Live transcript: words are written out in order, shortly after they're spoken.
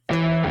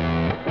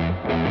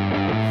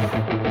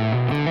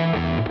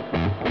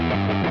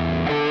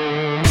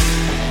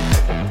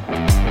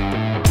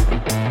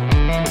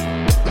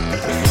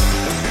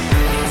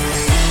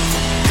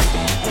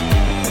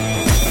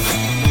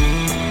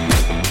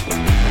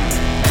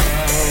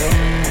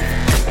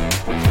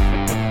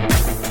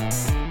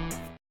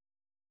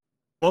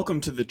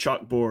Welcome to the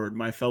chalkboard,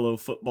 my fellow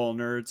football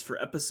nerds,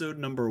 for episode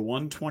number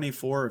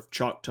 124 of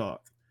Chalk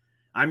Talk.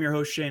 I'm your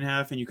host, Shane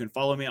Haff, and you can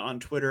follow me on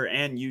Twitter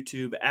and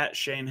YouTube at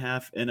Shane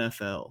Haff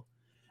NFL.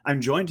 I'm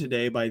joined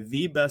today by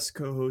the best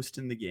co-host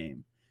in the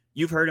game.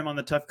 You've heard him on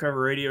the Tough Cover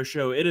Radio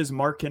Show. It is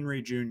Mark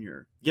Henry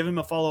Jr. Give him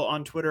a follow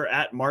on Twitter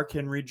at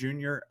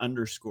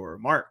MarkHenryJr_.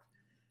 Mark,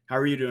 how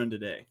are you doing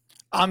today?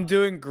 I'm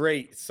doing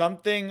great.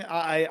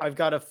 I've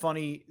got a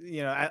funny,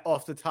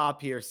 off the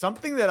top here,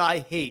 something that I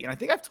hate. And I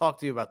think I've talked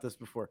to you about this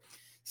before.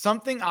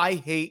 Something I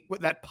hate what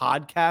that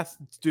podcasts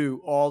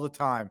do all the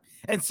time.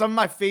 And some of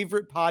my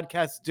favorite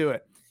podcasts do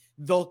it.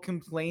 They'll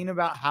complain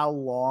about how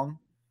long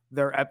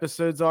their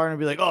episodes are and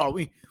be like, oh,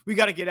 we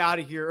got to get out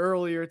of here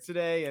earlier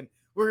today. And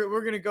we're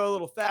going to go a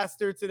little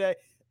faster today.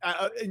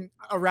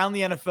 Around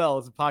the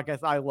NFL is a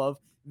podcast I love.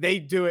 They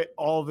do it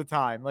all the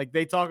time. Like,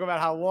 they talk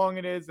about how long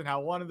it is and how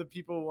one of the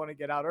people want to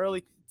get out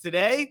early.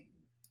 Today,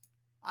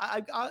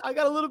 I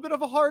got a little bit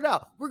of a hard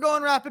out. We're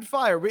going rapid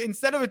fire.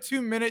 Instead of a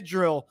 2-minute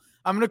drill,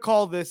 I'm going to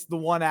call this the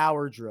 1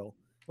 hour drill.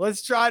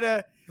 Let's try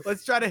to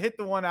hit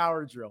the 1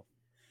 hour drill.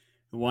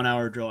 The 1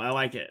 hour drill. I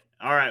like it.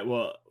 All right.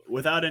 Well,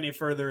 without any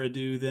further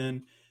ado,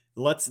 then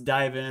let's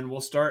dive in.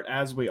 We'll start,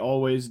 as we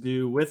always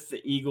do, with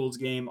the Eagles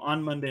game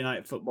on Monday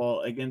Night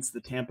Football against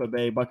the Tampa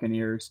Bay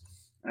Buccaneers.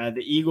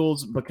 The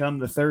Eagles become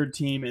the third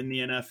team in the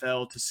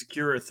NFL to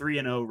secure a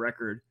 3-0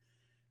 record.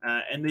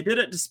 And they did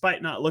it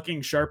despite not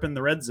looking sharp in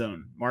the red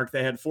zone. Mark,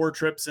 they had 4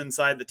 trips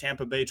inside the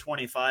Tampa Bay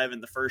 25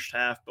 in the first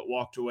half, but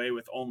walked away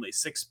with only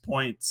 6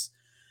 points.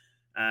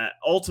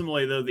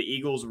 Ultimately, though, the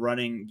Eagles'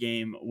 running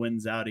game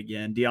wins out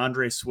again.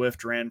 DeAndre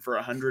Swift ran for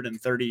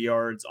 130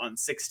 yards on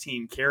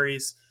 16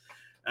 carries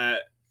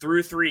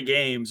through 3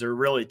 games, or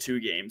really 2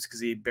 games, because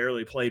he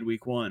barely played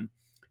week 1.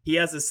 He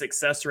has a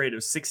success rate of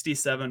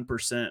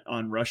 67%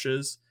 on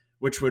rushes,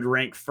 which would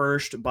rank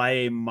first by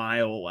a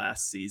mile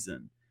last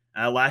season.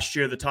 Last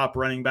year, the top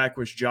running back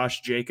was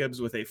Josh Jacobs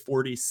with a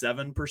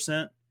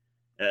 47%.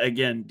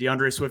 Again,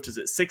 DeAndre Swift is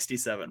at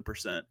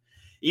 67%.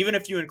 Even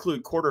if you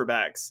include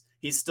quarterbacks,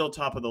 he's still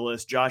top of the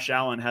list. Josh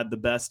Allen had the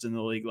best in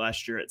the league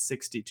last year at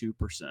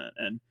 62%.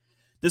 And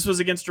this was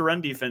against a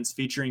run defense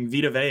featuring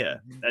Vita Vea,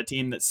 a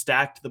team that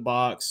stacked the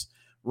box,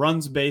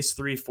 runs base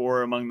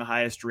 3-4 among the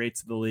highest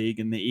rates of the league,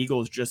 and the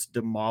Eagles just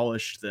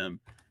demolished them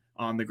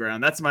on the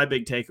ground. That's my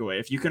big takeaway.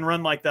 If you can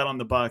run like that on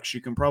the Bucs,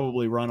 you can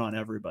probably run on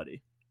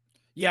everybody.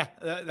 Yeah,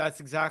 that's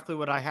exactly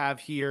what I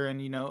have here.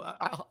 And,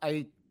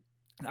 I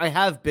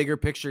have bigger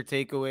picture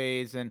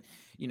takeaways and,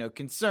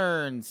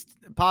 concerns,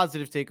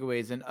 positive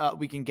takeaways, and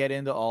we can get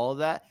into all of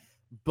that.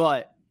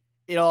 But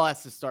it all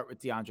has to start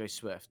with DeAndre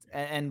Swift.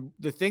 And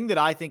the thing that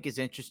I think is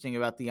interesting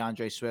about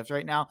DeAndre Swift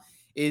right now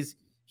is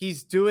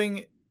he's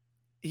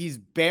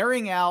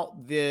bearing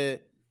out the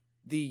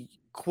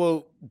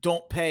quote,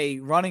 don't pay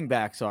running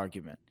backs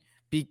argument,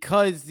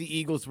 because the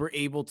Eagles were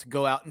able to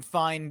go out and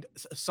find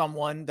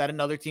someone that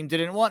another team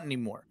didn't want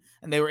anymore.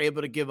 And they were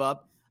able to give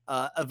up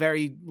a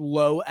very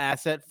low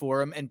asset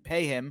for him and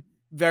pay him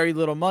very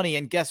little money.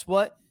 And guess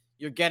what?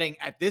 You're getting,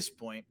 at this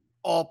point,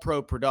 all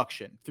pro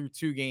production through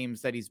 2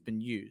 games that he's been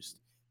used.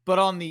 But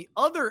on the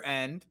other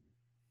end,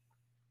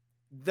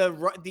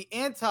 the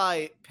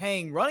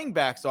anti-paying running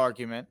backs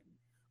argument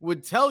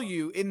would tell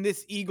you, in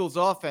this Eagles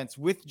offense,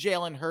 with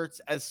Jalen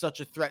Hurts as such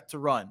a threat to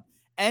run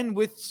and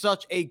with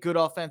such a good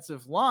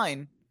offensive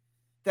line,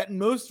 that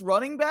most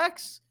running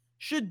backs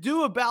should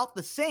do about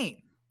the same,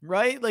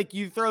 right? Like,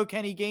 you throw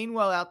Kenny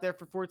Gainwell out there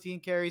for 14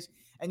 carries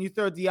and you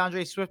throw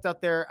DeAndre Swift out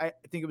there, I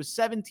think it was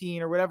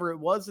 17 or whatever it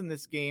was in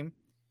this game, it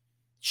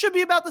should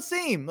be about the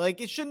same.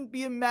 Like, it shouldn't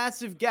be a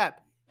massive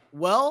gap.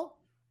 Well,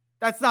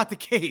 that's not the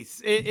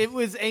case. It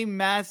was a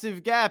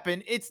massive gap,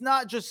 and it's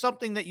not just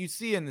something that you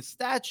see in the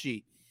stat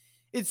sheet.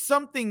 It's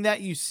something that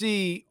you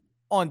see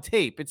on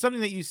tape. It's something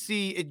that you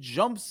see, it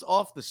jumps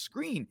off the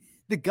screen.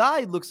 The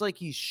guy looks like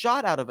he's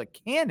shot out of a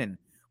cannon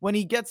when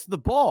he gets the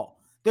ball.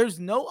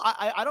 There's no,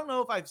 I don't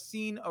know if I've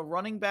seen a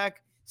running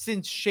back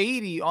since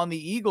Shady on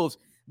the Eagles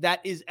that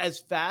is as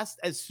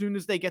fast as soon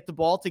as they get the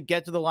ball to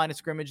get to the line of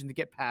scrimmage and to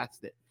get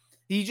past it.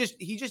 He just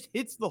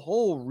hits the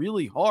hole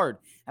really hard.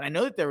 And I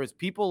know that there was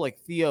people like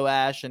Theo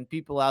Ash and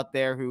people out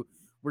there who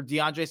were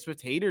DeAndre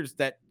Swift haters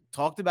that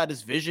talked about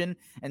his vision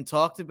and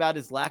talked about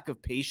his lack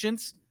of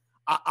patience.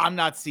 I'm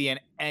not seeing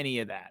any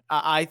of that.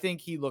 I think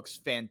he looks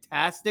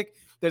fantastic.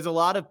 There's a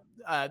lot of,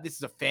 this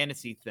is a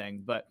fantasy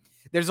thing, but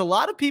there's a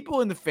lot of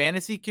people in the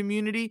fantasy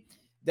community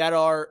that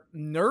are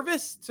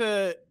nervous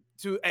to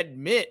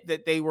admit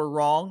that they were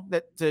wrong,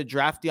 that to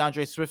draft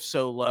DeAndre Swift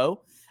so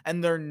low.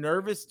 And they're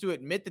nervous to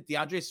admit that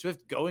DeAndre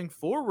Swift going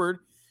forward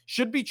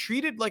should be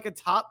treated like a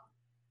top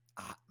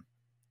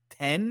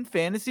 10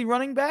 fantasy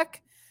running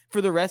back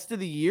for the rest of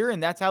the year,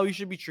 and that's how he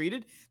should be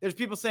treated. There's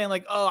people saying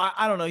like, oh,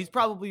 I don't know, he's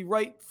probably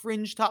right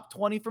fringe top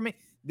 20 for me.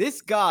 This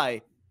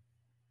guy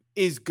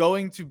is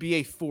going to be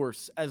a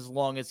force as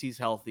long as he's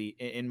healthy,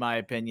 in my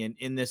opinion,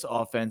 in this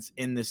offense,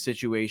 in this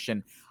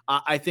situation.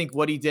 I think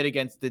what he did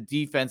against the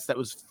defense that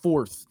was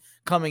fourth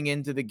coming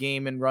into the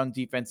game in run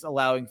defense,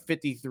 allowing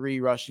 53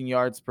 rushing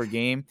yards per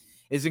game,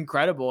 is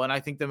incredible. And I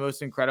think the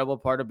most incredible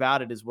part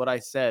about it is what I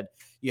said.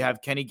 You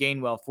have Kenny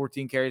Gainwell,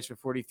 14 carries for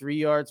 43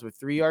 yards with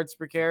 3 yards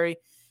per carry.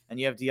 And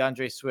you have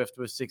DeAndre Swift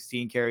with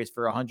 16 carries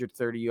for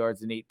 130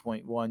 yards and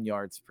 8.1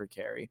 yards per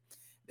carry.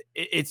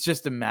 It's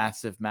just a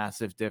massive,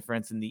 massive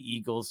difference. And the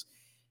Eagles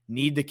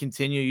need to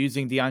continue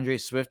using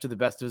DeAndre Swift to the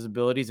best of his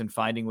abilities and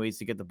finding ways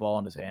to get the ball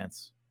in his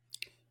hands.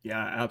 Yeah,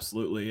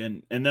 absolutely.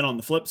 And then on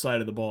the flip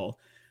side of the ball,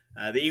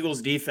 the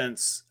Eagles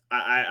defense,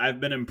 I've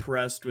been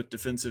impressed with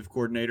defensive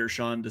coordinator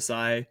Sean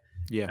Desai.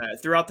 Yeah.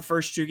 Throughout the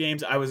first 2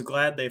 games, I was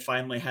glad they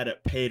finally had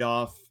it paid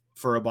off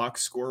for a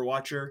box score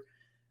watcher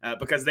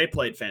because they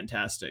played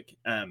fantastic.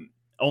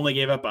 Only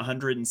gave up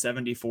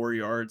 174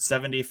 yards.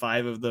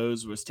 75 of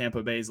those was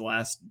Tampa Bay's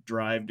last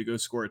drive to go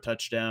score a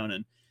touchdown.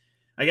 And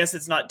I guess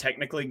it's not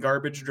technically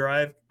garbage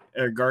time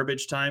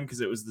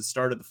because it was the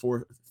start of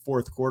the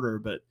fourth quarter,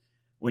 but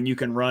when you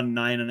can run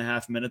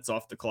 9.5 minutes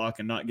off the clock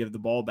and not give the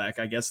ball back,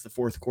 I guess the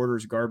fourth quarter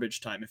is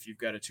garbage time if you've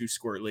got a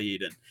 2-score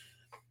lead.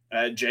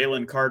 And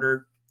Jalen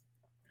Carter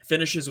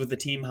finishes with a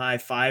team high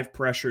 5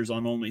 pressures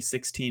on only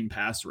 16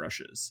 pass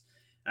rushes.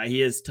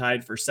 He is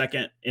tied for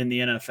second in the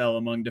NFL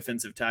among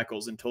defensive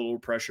tackles in total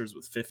pressures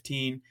with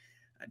 15.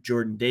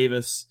 Jordan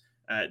Davis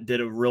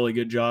did a really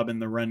good job in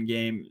the run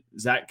game.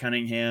 Zach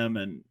Cunningham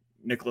and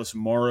Nicholas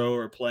Morrow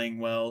are playing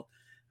well.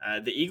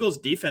 The Eagles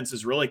defense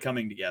is really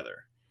coming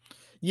together.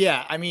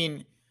 Yeah, I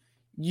mean,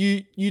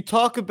 you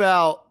talk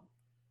about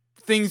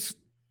things.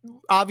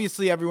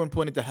 Obviously, everyone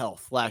pointed to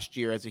health last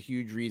year as a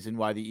huge reason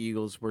why the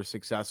Eagles were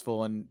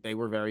successful, and they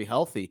were very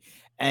healthy.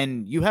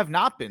 And you have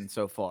not been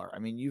so far. I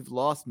mean, you've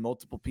lost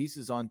multiple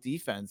pieces on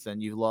defense,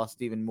 and you've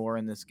lost even more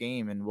in this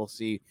game, and we'll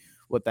see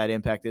what that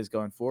impact is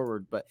going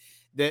forward. But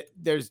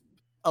there's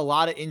a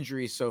lot of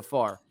injuries so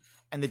far,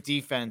 and the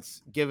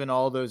defense, given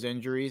all those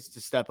injuries, to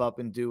step up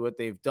and do what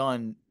they've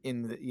done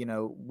in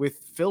the, with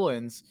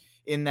fill-ins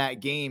in that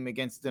game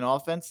against an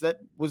offense that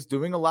was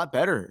doing a lot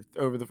better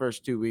over the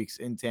first 2 weeks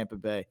in Tampa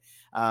Bay.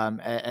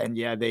 And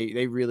yeah,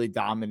 they really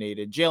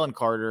dominated. Jalen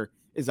Carter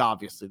is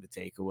obviously the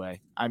takeaway.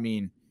 I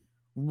mean,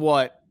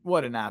 what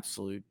an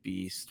absolute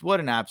beast. What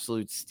an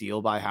absolute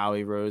steal by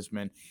Howie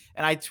Roseman.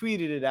 And I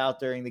tweeted it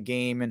out during the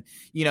game. And,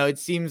 it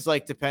seems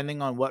like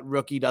depending on what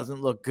rookie doesn't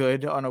look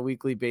good on a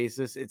weekly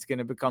basis, it's going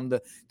to become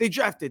they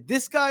drafted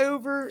this guy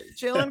over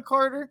Jalen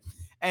Carter.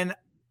 And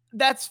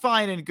that's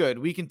fine and good.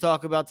 We can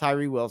talk about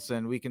Tyree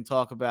Wilson. We can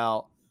talk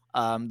about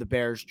the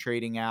Bears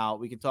trading out.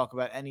 We can talk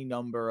about any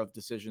number of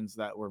decisions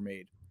that were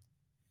made.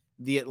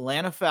 The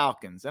Atlanta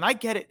Falcons, and I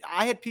get it.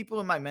 I had people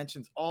in my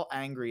mentions all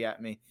angry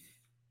at me.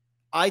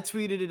 I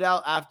tweeted it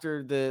out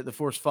after the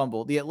forced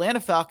fumble. The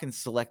Atlanta Falcons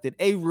selected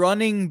a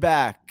running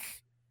back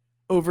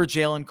over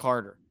Jalen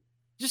Carter.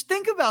 Just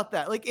think about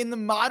that. Like in the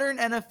modern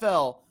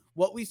NFL,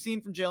 what we've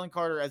seen from Jalen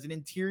Carter as an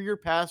interior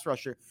pass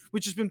rusher,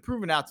 which has been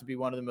proven out to be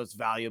one of the most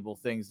valuable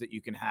things that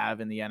you can have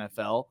in the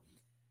NFL.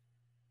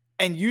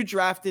 And you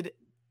drafted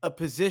a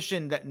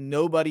position that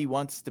nobody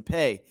wants to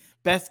pay.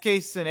 Best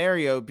case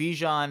scenario,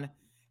 Bijan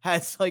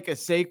has like a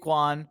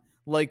Saquon,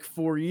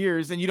 4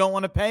 years, and you don't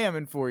want to pay him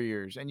in 4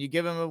 years. And you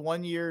give him a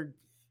 1 year,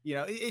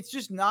 it's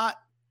just not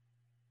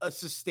a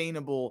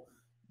sustainable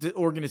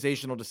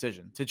organizational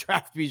decision to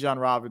draft Bijan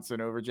Robinson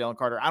over Jalen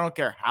Carter. I don't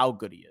care how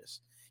good he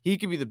is. He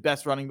could be the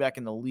best running back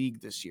in the league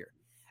this year.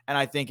 And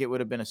I think it would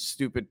have been a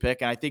stupid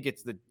pick. And I think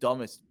it's the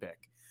dumbest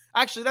pick.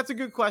 Actually, that's a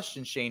good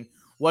question, Shane.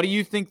 What do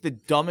you think the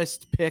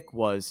dumbest pick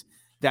was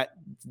that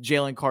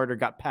Jalen Carter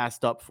got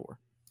passed up for?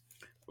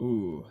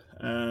 Ooh.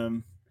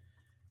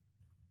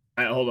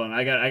 Hold on.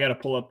 I got to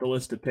pull up the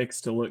list of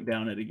picks to look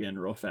down it again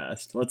real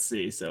fast. Let's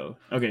see. So,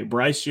 okay.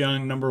 Bryce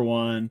Young, number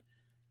 1.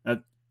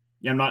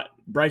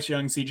 Bryce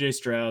Young, CJ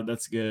Stroud.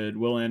 That's good.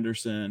 Will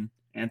Anderson,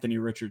 Anthony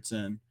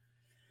Richardson.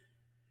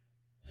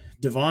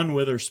 Devon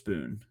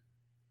Witherspoon,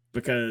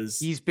 because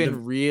he's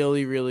been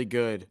really, really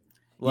good.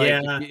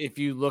 If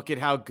you look at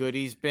how good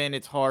he's been,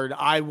 it's hard.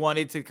 I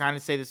wanted to kind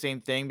of say the same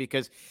thing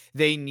because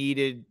they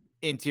needed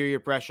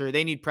interior pressure.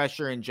 They need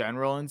pressure in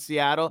general in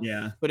Seattle.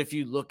 Yeah. But if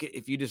you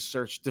just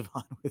search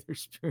Devon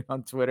Witherspoon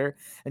on Twitter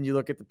and you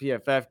look at the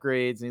PFF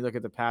grades and you look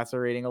at the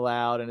passer rating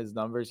allowed and his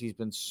numbers, he's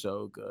been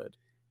so good.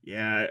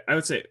 Yeah, I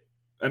would say,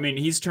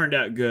 he's turned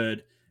out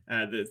good.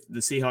 The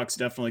Seahawks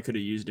definitely could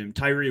have used him.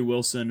 Tyree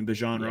Wilson,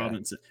 Bijan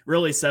Robinson.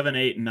 Really 7,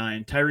 8, and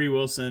 9. Tyree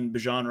Wilson,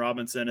 Bijan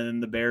Robinson, and then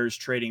the Bears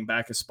trading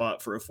back a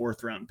spot for a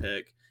 4th-round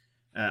pick.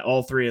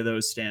 All 3 of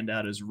those stand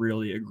out as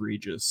really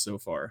egregious so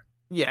far.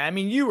 Yeah, I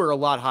mean, you were a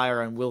lot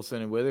higher on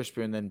Wilson and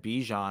Witherspoon than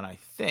Bijan, I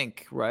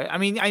think, right? I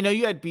mean, I know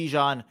you had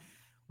Bijan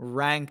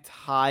ranked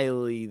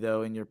highly,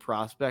 though, in your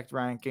prospect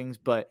rankings,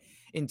 but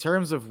in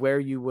terms of where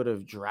you would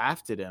have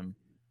drafted him,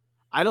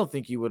 I don't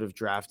think you would have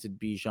drafted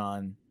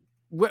Bijan.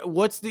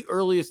 What's the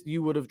earliest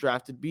you would have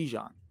drafted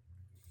Bijan?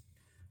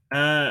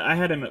 I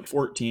had him at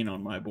 14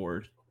 on my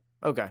board.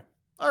 Okay.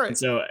 All right.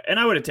 And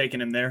I would have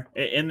taken him there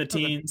in the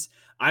teens. Okay.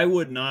 I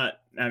would not.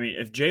 I mean,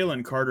 if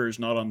Jalen Carter is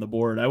not on the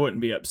board, I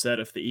wouldn't be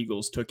upset if the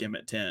Eagles took him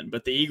at 10.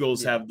 But the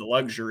Eagles have the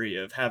luxury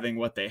of having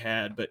what they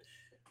had. But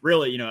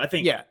really, I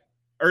think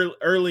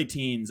early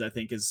teens, I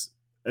think, is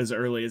as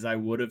early as I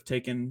would have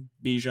taken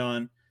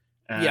Bijan.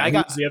 Yeah,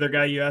 Who's the other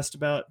guy you asked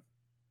about?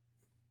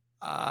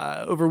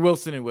 Over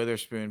Wilson and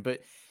Witherspoon.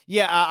 But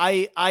yeah,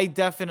 I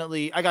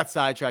definitely I got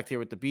sidetracked here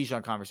with the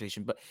Bijan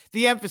conversation. But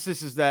the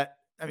emphasis is that,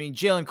 I mean,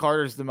 Jalen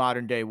Carter is the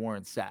modern day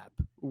Warren Sapp,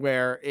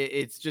 where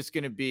it's just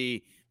going to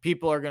be,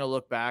 people are going to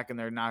look back and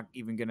they're not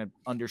even going to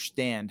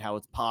understand how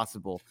it's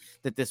possible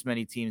that this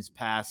many teams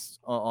passed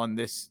on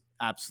this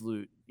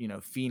absolute,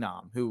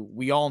 phenom, who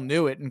we all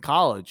knew it in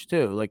college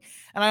too. Like,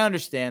 and I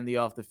understand the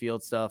off the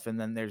field stuff. And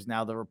then there's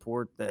now the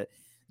report that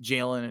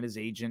Jalen and his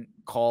agent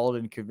called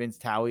and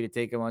convinced Howie to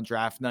take him on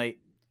draft night.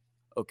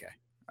 Okay.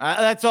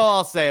 That's all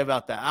I'll say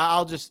about that.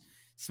 I'll just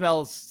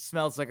smells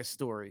like a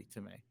story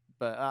to me,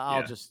 but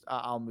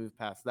I'll move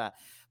past that.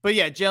 But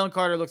yeah, Jalen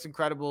Carter looks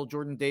incredible.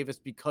 Jordan Davis,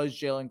 because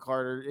Jalen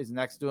Carter is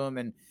next to him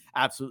and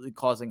absolutely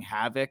causing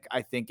havoc,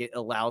 I think it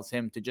allows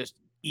him to just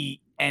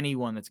eat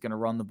anyone that's going to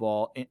run the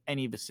ball in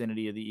any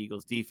vicinity of the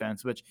Eagles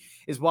defense, which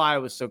is why I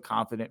was so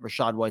confident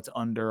Rachaad White's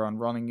under on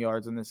running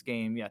yards in this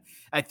game. Yeah,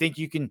 I think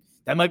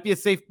that might be a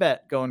safe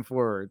bet going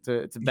forward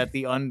to bet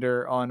the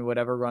under on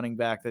whatever running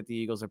back that the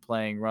Eagles are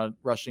playing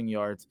rushing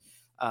yards.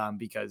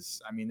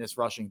 Because, I mean, this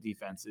rushing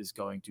defense is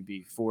going to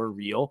be for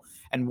real.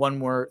 And one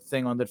more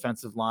thing on the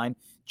defensive line,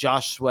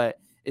 Josh Sweat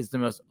is the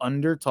most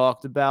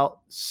under-talked about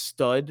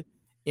stud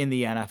in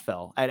the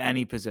NFL at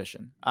any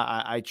position.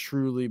 I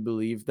truly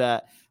believe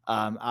that.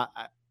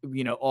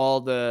 All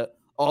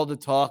the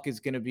talk is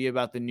going to be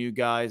about the new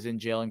guys in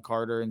Jalen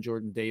Carter and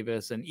Jordan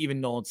Davis and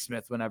even Nolan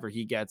Smith whenever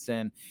he gets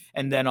in.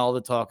 And then all the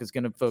talk is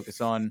going to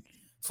focus on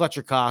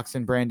Fletcher Cox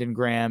and Brandon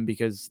Graham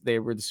because they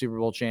were the Super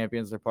Bowl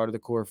champions. They're part of the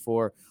core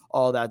four,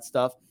 all that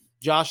stuff.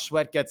 Josh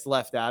Sweat gets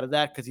left out of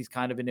that because he's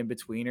kind of an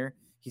in-betweener.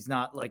 He's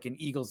not like an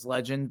Eagles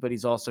legend, but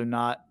he's also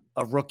not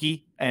a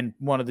rookie and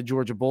one of the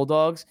Georgia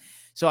Bulldogs.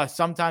 So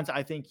sometimes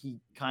I think he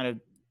kind of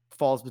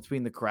falls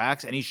between the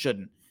cracks, and he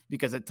shouldn't,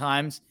 because at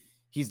times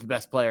he's the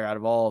best player out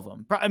of all of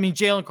them. I mean,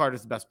 Jalen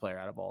Carter's the best player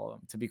out of all of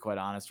them, to be quite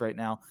honest right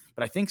now.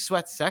 But I think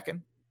Sweat's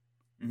second.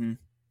 Mm-hmm.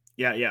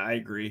 Yeah, I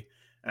agree.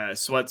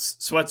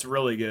 Sweat's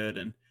really good,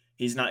 and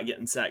he's not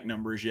getting sack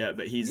numbers yet,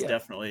 but he's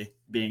definitely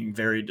being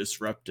very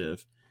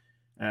disruptive.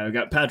 We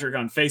got Patrick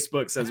on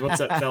Facebook says, "What's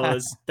up,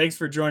 fellas? Thanks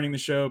for joining the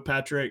show,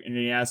 Patrick." And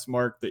he asked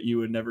Mark that you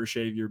would never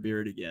shave your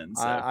beard again.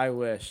 So. I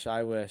wish.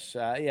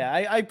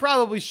 I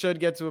probably should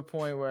get to a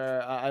point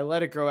where I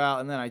let it grow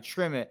out and then I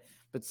trim it.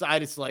 But I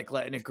just like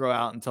letting it grow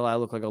out until I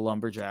look like a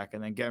lumberjack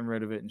and then getting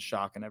rid of it and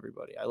shocking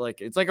everybody. I like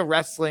it. It's like a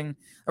wrestling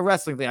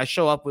thing. I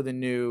show up with a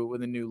new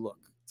look.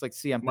 It's like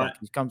CM Punk.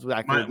 He comes with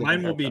that.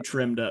 Mine will be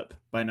trimmed up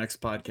by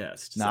next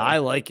podcast. No, I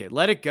like it.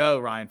 Let it go,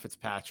 Ryan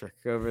Fitzpatrick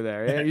over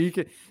there. You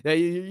could,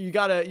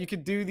 you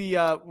could do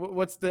the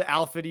what's the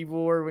outfit he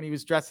wore when he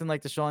was dressing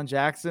like Deshaun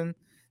Jackson?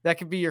 That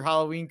could be your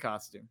Halloween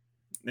costume.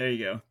 There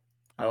you go.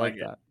 I like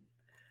that.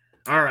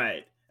 All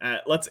right,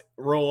 let's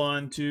roll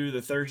on to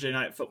the Thursday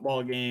night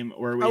football game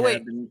where we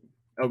had.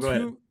 Go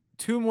ahead.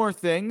 Two more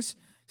things.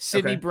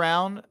 Sidney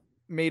Brown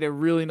made a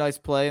really nice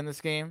play in this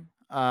game.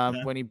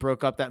 When he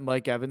broke up that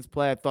Mike Evans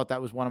play. I thought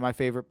that was one of my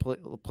favorite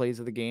plays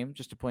of the game,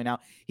 just to point out.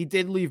 He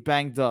did leave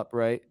banged up,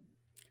 right?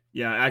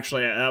 Yeah,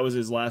 actually, that was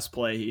his last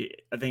play.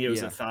 I think it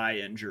was a thigh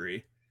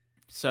injury.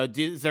 So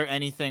is there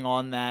anything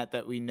on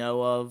that we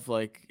know of?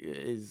 Like,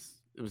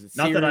 was it serious?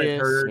 Not that I've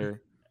heard.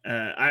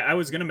 I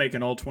was going to make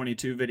an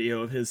all-22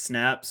 video of his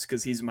snaps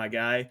because he's my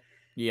guy.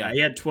 Yeah.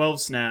 He had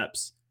 12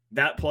 snaps.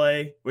 That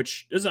play,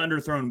 which is an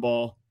underthrown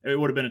ball, it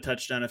would have been a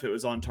touchdown if it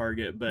was on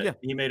target, but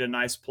he made a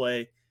nice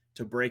play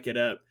to break it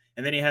up.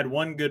 And then he had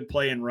one good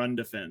play in run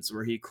defense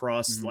where he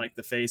crossed like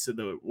the face of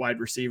the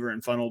wide receiver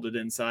and funneled it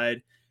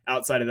inside.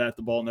 Outside of that,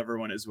 the ball never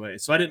went his way.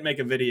 So I didn't make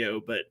a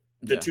video, but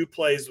the two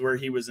plays where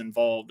he was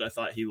involved, I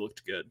thought he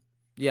looked good.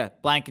 Yeah,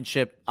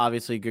 Blankenship,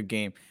 obviously a good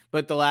game.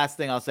 But the last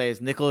thing I'll say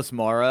is Nicholas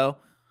Morrow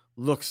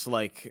looks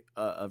like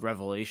a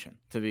revelation,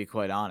 to be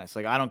quite honest.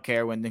 Like, I don't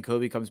care when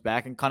N'Kobe comes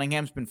back, and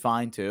Cunningham's been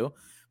fine too.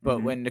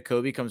 But when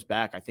N'Kobe comes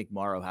back, I think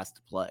Morrow has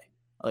to play.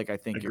 Like, I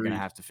think you're going to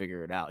have to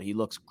figure it out. He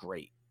looks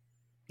great.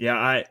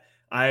 Yeah,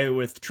 I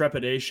with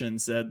trepidation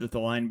said that the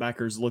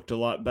linebackers looked a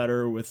lot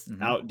better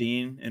without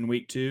Dean in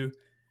week 2.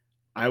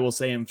 I will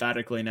say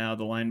emphatically now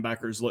the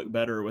linebackers look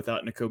better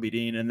without N'Kobe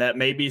Dean, and that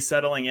may be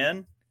settling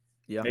in.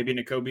 Yeah, maybe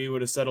N'Kobe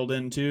would have settled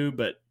in too,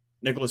 but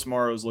Nicholas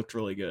Morrow's looked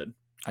really good.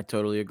 I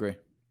totally agree.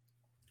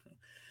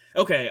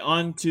 Okay,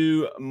 on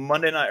to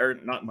on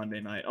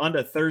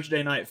to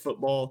Thursday night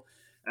football.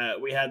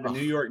 We had the New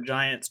York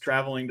Giants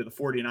traveling to the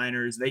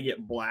 49ers. They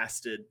get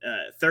blasted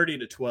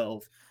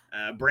 30-12.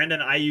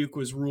 Brandon Ayuk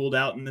was ruled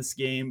out in this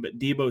game, but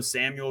Deebo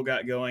Samuel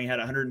got going, had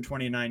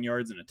 129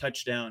 yards and a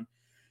touchdown.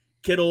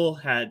 Kittle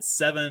had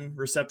 7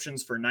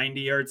 receptions for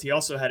 90 yards. He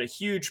also had a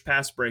huge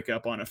pass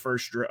breakup on the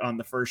first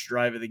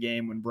drive of the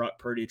game when Brock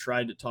Purdy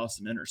tried to toss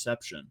an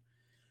interception.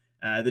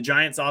 The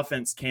Giants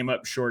offense came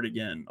up short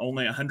again,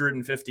 only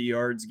 150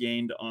 yards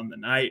gained on the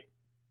night.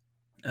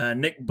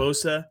 Nick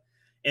Bosa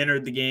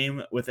entered the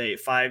game with a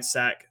 5-game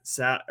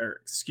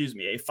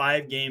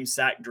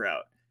sack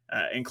drought.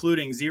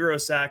 including 0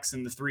 sacks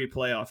in the 3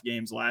 playoff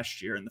games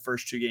last year in the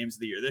first 2 games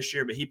of the year this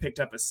year. But he picked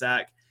up a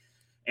sack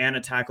and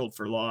a tackled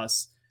for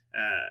loss.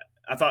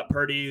 I thought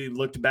Purdy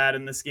looked bad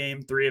in this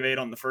game, 3 of 8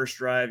 on the first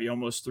drive. He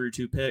almost threw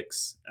 2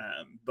 picks.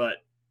 But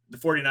the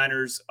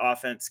 49ers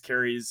offense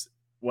carries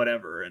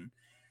whatever. And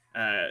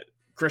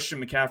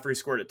Christian McCaffrey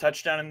scored a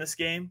touchdown in this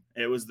game.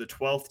 It was the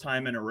 12th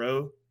time in a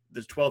row,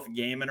 the 12th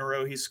game in a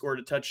row he scored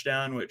a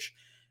touchdown, which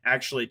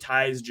actually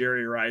ties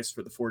Jerry Rice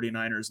for the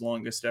 49ers'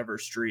 longest ever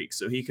streak.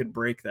 So he could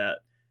break that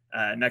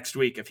next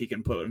week if he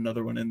can put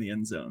another one in the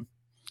end zone.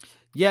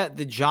 Yeah,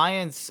 the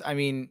Giants, I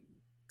mean,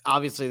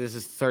 obviously this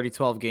is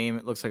 30-12 game.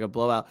 It looks like a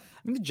blowout. I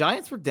mean, the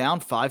Giants were down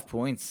 5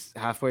 points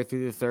halfway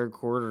through the third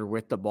quarter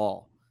with the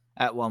ball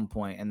at one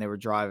point, and they were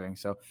driving.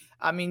 So,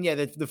 I mean, yeah,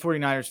 the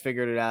 49ers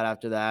figured it out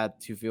after that,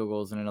 2 field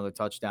goals and another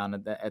touchdown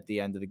at the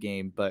end of the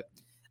game. But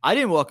I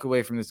didn't walk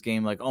away from this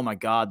game like, oh my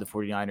God, the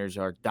 49ers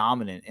are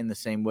dominant in the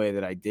same way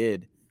that I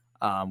did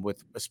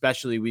with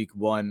especially week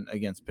 1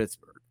 against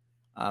Pittsburgh.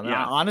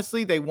 Yeah.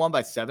 Honestly, they won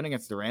by 7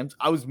 against the Rams.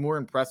 I was more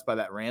impressed by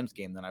that Rams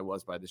game than I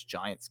was by this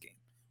Giants game,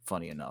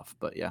 funny enough.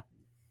 But yeah.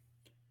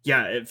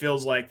 Yeah, it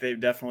feels like they've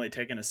definitely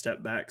taken a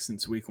step back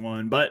since week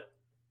 1, but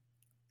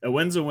a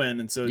win's a win.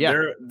 And so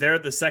they're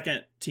the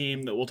second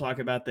team that we'll talk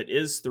about that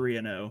is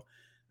 3-0,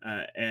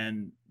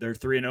 and they're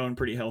 3-0 and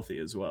pretty healthy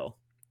as well.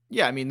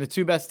 Yeah, I mean, the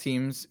 2 best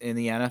teams in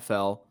the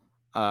NFL,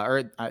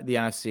 or the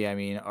NFC, I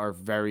mean, are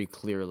very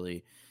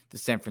clearly the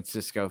San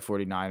Francisco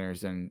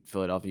 49ers and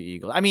Philadelphia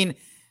Eagles. I mean,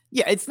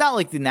 yeah, it's not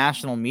like the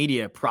national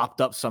media propped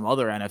up some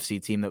other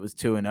NFC team that was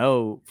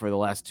 2-0 for the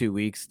last 2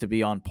 weeks to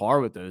be on par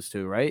with those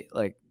two, right?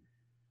 Like,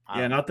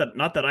 not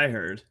that I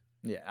heard.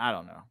 Yeah, I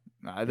don't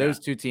know. Those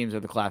 2 teams are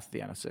the class of the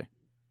NFC.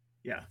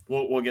 Yeah,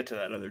 we'll get to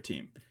that other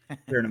team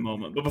here in a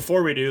moment. But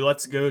before we do,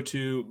 let's go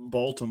to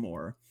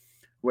Baltimore,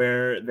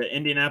 where the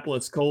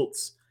Indianapolis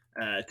Colts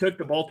took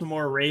the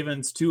Baltimore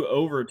Ravens to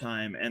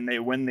overtime, and they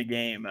win the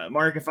game.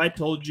 Mark, if I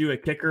told you a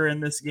kicker in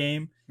this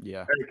game,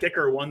 or a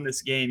kicker won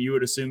this game, you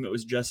would assume it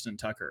was Justin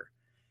Tucker.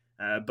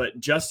 But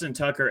Justin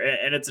Tucker,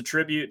 and it's a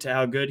tribute to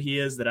how good he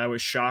is that I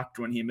was shocked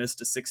when he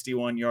missed a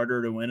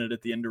 61-yarder to win it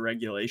at the end of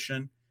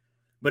regulation.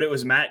 But it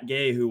was Matt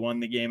Gay who won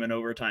the game in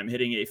overtime,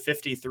 hitting a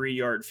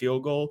 53-yard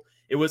field goal.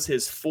 It was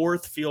his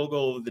 4th field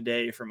goal of the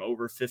day from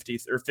over 50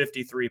 or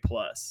 53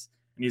 plus.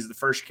 And he's the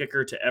first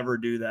kicker to ever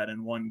do that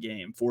in one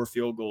game, 4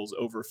 field goals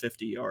over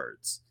 50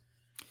 yards.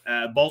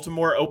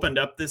 Baltimore opened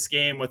up this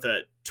game with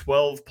a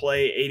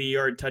 12-play,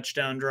 80-yard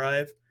touchdown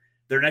drive.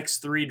 Their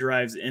next 3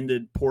 drives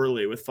ended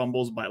poorly with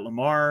fumbles by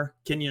Lamar,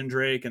 Kenyon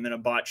Drake, and then a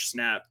botched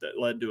snap that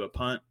led to a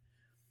punt.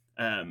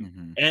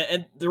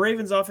 And the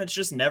Ravens offense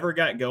just never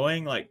got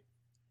going. Like,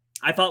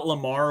 I thought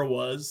Lamar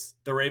was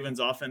the Ravens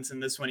offense in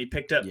this one. He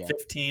picked up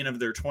 15 of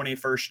their 20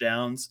 first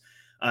downs,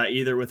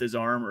 either with his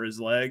arm or his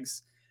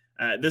legs.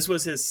 This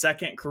was his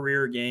second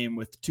career game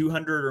with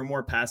 200 or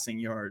more passing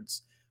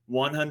yards,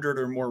 100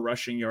 or more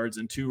rushing yards,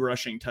 and 2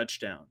 rushing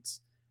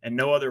touchdowns. And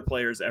no other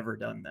player's ever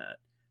done that.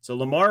 So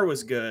Lamar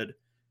was good.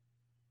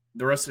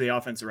 The rest of the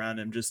offense around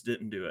him just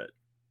didn't do it.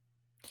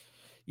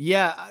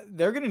 Yeah,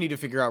 they're going to need to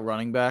figure out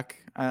running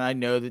back. And I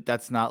know that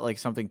that's not like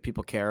something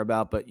people care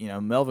about, but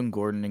Melvin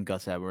Gordon and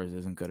Gus Edwards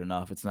isn't good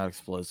enough. It's not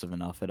explosive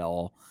enough at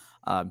all.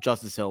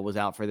 Justice Hill was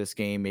out for this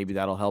game. Maybe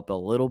that'll help a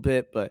little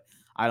bit, but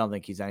I don't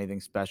think he's anything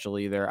special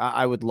either.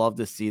 I would love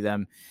to see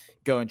them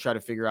go and try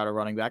to figure out a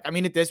running back. I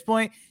mean, at this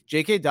point,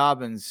 J.K.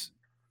 Dobbins,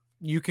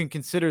 you can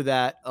consider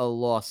that a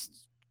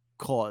lost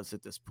cause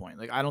at this point.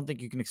 Like, I don't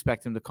think you can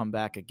expect him to come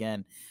back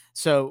again.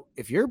 So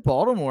if you're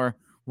Baltimore,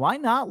 why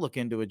not look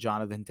into a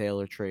Jonathan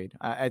Taylor trade?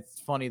 It's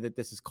funny that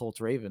this is Colts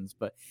Ravens,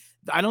 but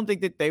I don't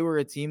think that they were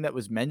a team that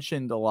was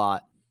mentioned a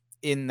lot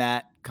in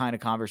that kind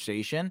of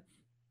conversation.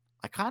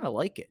 I kind of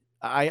like it.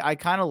 I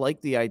kind of like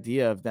the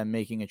idea of them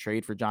making a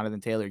trade for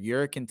Jonathan Taylor.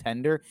 You're a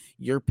contender.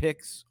 Your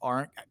picks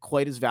aren't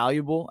quite as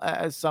valuable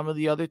as some of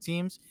the other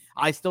teams.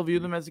 I still view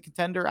them as a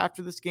contender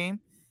after this game.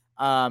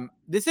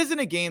 This isn't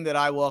a game that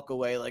I walk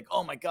away like,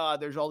 oh my God,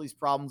 there's all these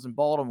problems in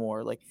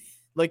Baltimore.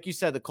 Like you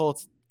said, the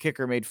Colts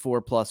kicker made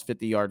 4+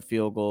 50-yard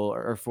field goal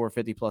or 4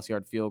 50+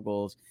 yard field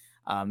goals.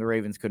 The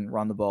Ravens couldn't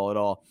run the ball at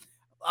all.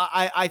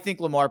 I think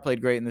Lamar played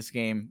great in this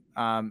game.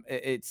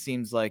 It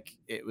seems like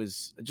it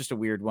was just a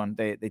weird one.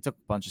 They took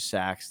a bunch of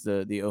sacks.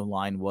 The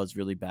O-line was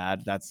really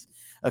bad. That's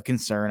a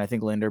concern. I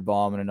think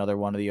Linderbaum and another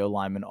one of the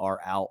O-linemen are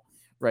out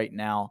right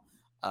now.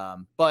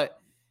 But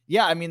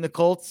yeah, I mean, the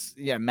Colts,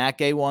 Matt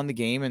Gay won the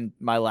game. And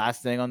my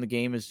last thing on the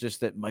game is just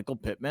that Michael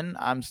Pittman,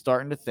 I'm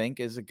starting to think,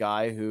 is a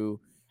guy who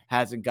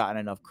hasn't gotten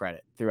enough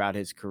credit throughout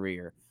his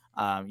career.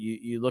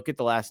 You look at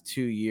the last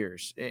 2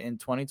 years. In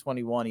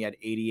 2021, he had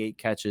 88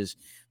 catches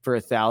for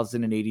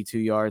 1,082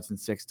 yards and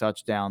 6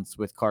 touchdowns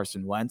with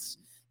Carson Wentz.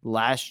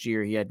 Last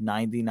year, he had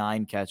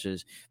 99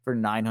 catches for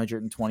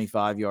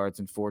 925 yards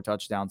and 4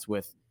 touchdowns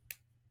with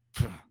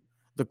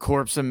the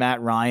corpse of Matt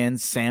Ryan,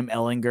 Sam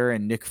Ehlinger,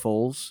 and Nick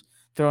Foles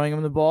throwing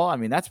him the ball. I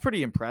mean, that's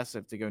pretty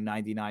impressive to go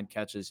 99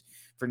 catches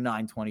for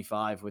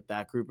 925 with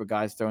that group of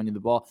guys throwing you the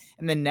ball.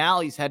 And then now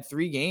he's had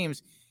 3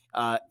 games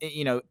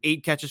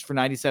 8 catches for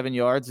 97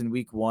 yards in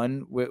week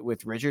 1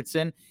 with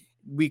Richardson.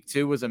 Week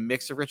 2 was a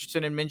mix of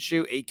Richardson and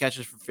Minshew, 8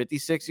 catches for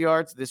 56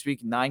 yards. This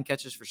week, 9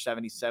 catches for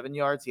 77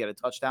 yards. He had a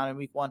touchdown in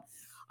week 1.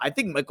 I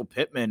think Michael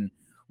Pittman,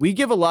 we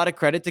give a lot of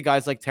credit to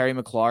guys like Terry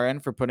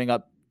McLaurin for putting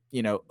up,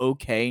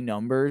 okay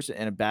numbers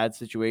in a bad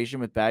situation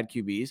with bad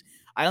QBs.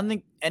 I don't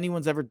think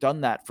anyone's ever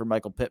done that for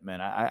Michael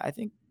Pittman. I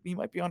think he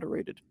might be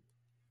underrated.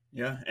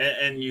 Yeah.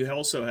 And you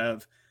also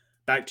have,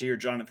 back to your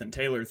Jonathan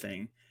Taylor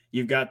thing,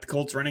 you've got the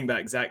Colts running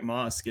back, Zach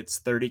Moss, gets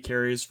 30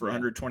 carries for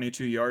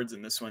 122 yards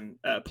in this one,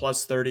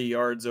 plus 30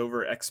 yards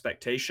over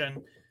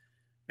expectation.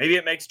 Maybe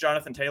it makes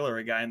Jonathan Taylor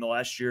a guy in the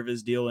last year of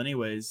his deal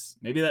anyways.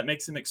 Maybe that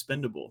makes him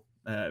expendable.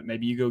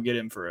 Maybe you go get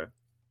him for a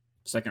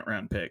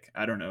second-round pick.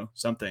 I don't know,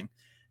 something.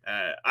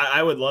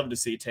 I would love to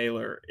see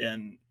Taylor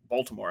in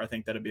Baltimore. I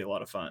think that'd be a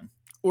lot of fun.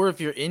 Or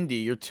if you're Indy,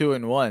 you're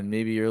 2-1.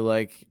 Maybe you're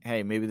like,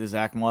 hey, maybe the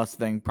Zach Moss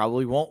thing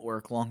probably won't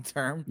work long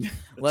term.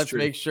 Let's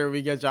make sure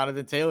we get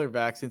Jonathan Taylor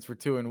back since we're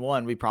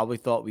 2-1. We probably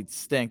thought we'd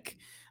stink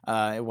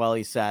while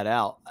he sat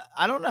out.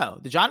 I don't know.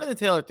 The Jonathan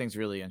Taylor thing's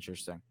really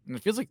interesting. And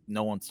it feels like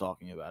no one's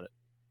talking about it.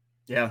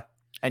 Yeah.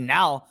 And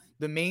now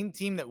the main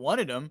team that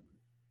wanted him,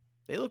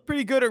 they look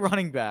pretty good at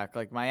running back.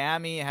 Like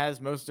Miami has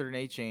Mostert and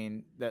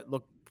A-Chain that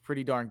look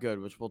pretty darn good,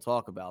 which we'll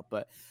talk about.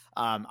 But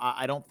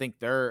I don't think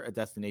they're a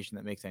destination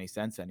that makes any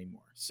sense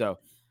anymore. So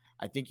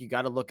I think you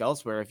got to look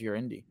elsewhere if you're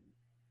Indy.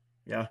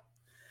 Yeah.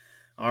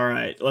 All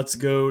right. Let's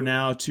go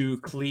now to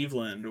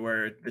Cleveland,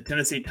 where the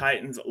Tennessee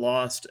Titans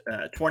lost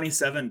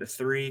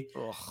 27-3.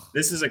 Ugh.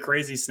 This is a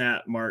crazy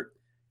snap, Mark.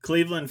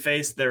 Cleveland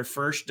faced their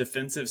first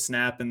defensive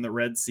snap in the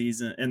red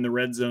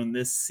zone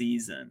this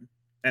season,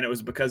 and it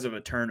was because of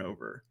a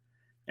turnover.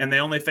 And they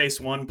only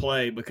faced one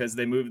play because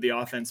they moved the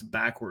offense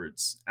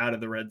backwards out of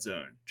the red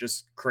zone.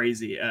 Just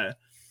crazy.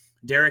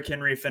 Derrick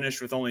Henry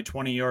finished with only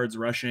 20 yards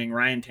rushing.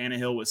 Ryan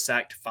Tannehill was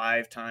sacked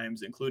 5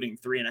 times, including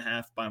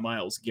 3.5 by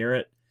Myles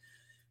Garrett.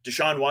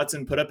 Deshaun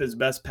Watson put up his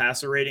best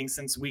passer rating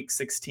since week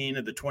 16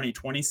 of the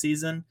 2020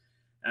 season,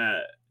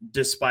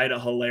 despite a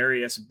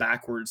hilarious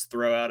backwards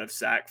throw out of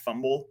sack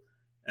fumble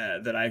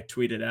that I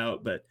tweeted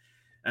out. But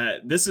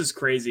this is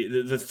crazy.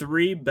 The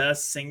 3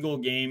 best single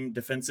game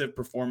defensive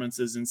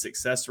performances in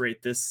success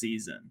rate this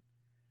season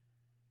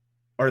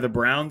are the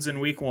Browns in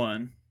week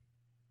 1,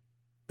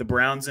 the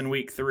Browns in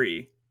week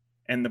 3,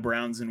 and the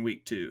Browns in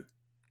week 2.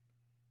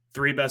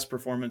 3 best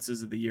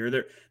performances of the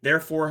year. Their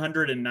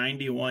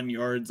 491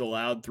 yards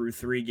allowed through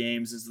 3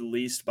 games is the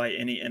least by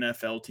any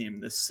NFL team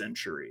this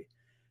century.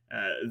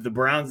 The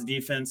Browns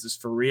defense is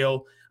for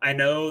real. I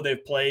know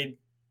they've played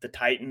the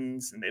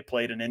Titans and they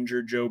played an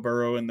injured Joe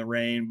Burrow in the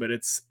rain, but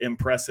it's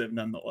impressive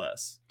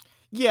nonetheless.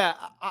 Yeah,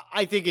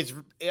 I think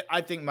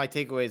my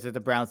takeaway is that the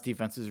Browns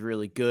defense is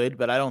really good,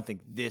 but I don't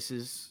think this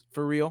is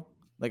for real.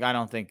 Like, I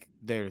don't think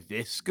they're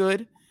this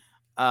good.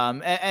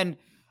 And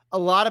a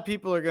lot of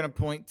people are going to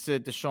point to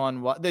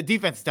Deshaun. The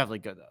defense is definitely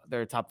good, though.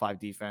 They're a top 5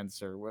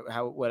 defense or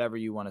whatever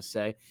you want to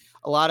say.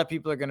 A lot of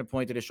people are going to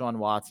point to Deshaun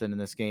Watson in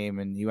this game,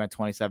 and he went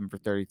 27 for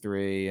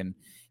 33, and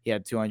he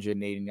had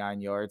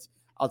 289 yards.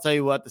 I'll tell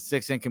you what, the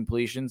 6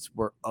 incompletions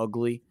were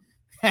ugly,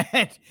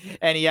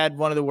 and he had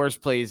one of the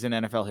worst plays in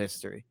NFL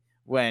history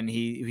when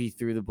he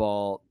threw the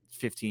ball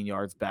 15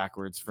 yards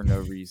backwards for no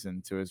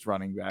reason to his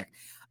running back.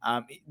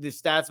 The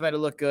stats might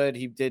have looked good.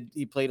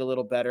 He played a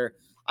little better.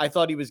 I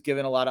thought he was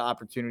given a lot of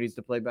opportunities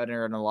to play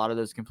better, and a lot of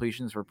those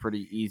completions were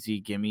pretty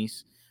easy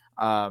gimmies.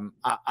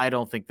 I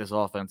don't think this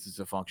offense is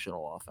a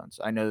functional offense.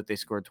 I know that they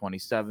scored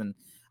 27.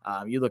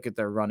 You look at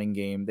their running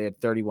game, they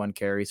had 31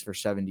 carries for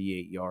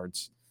 78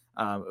 yards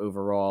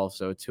overall,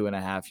 so a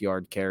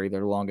 2.5-yard carry.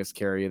 Their longest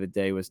carry of the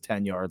day was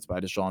 10 yards by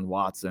Deshaun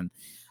Watson.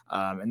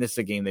 And this is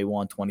a game they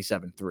won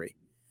 27-3.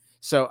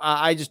 So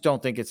I just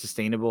don't think it's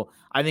sustainable.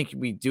 I think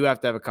we do have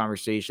to have a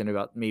conversation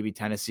about maybe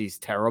Tennessee's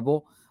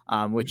terrible,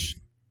 which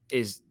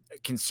is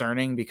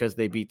concerning because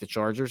they beat the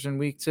Chargers in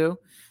week 2.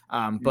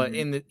 But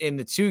in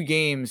the 2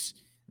 games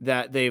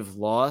that they've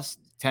lost,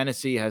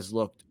 Tennessee has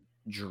looked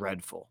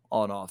dreadful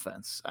on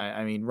offense.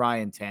 I mean,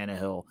 Ryan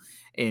Tannehill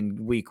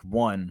in week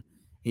 1,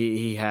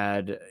 he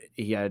had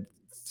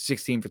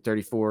 16 for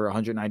 34,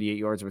 198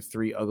 yards with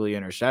 3 ugly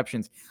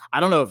interceptions. I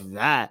don't know if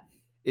that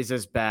is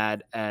as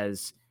bad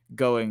as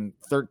going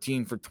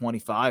 13 for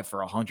 25 for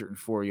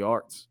 104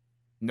 yards.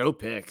 No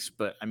picks,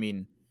 but I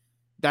mean,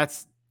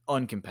 that's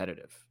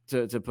uncompetitive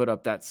to put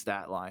up that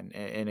stat line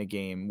in a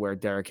game where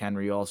Derrick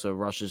Henry also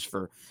rushes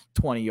for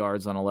 20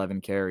 yards on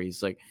 11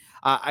 carries. Like,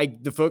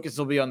 the focus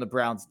will be on the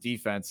Browns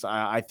defense.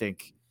 I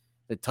think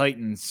the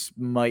Titans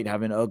might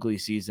have an ugly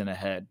season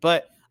ahead,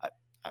 but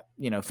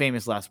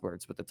famous last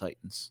words with the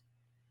Titans.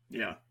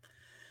 Yeah.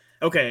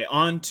 Okay,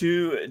 on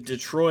to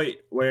Detroit,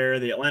 where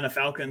the Atlanta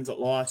Falcons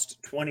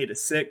lost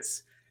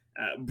 20-6.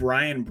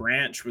 Brian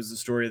Branch was the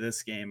story of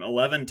this game.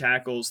 11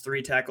 tackles,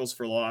 3 tackles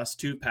for loss,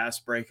 2 pass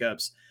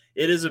breakups.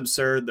 It is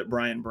absurd that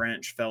Brian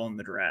Branch fell in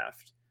the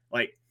draft.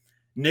 Like,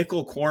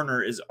 nickel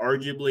corner is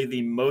arguably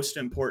the most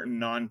important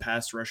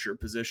non-pass rusher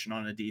position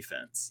on a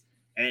defense,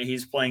 and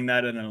he's playing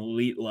that at an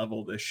elite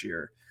level this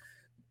year.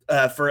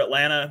 For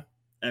Atlanta,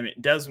 I mean,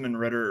 Desmond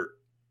Ridder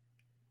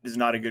is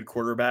not a good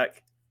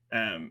quarterback.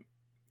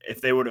 If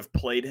they would have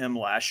played him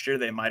last year,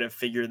 they might have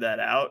figured that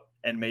out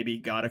and maybe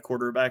got a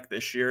quarterback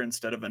this year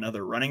instead of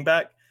another running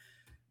back.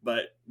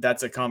 But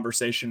that's a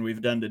conversation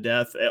we've done to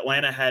death.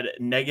 Atlanta had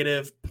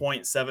negative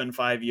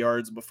 0.75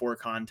 yards before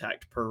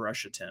contact per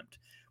rush attempt,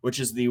 which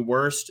is the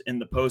worst in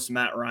the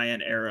post-Matt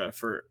Ryan era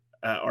for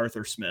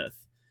Arthur Smith.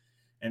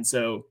 And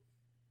so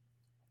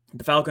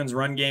the Falcons'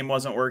 run game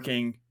wasn't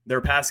working.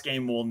 Their pass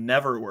game will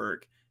never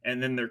work.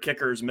 And then their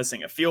kicker's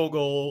missing a field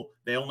goal.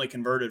 They only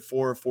converted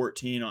 4 of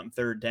 14 on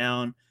third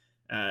down.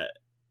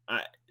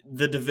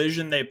 The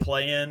division they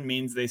play in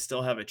means they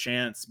still have a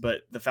chance,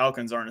 but the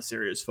Falcons aren't a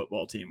serious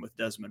football team with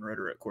Desmond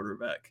Ridder at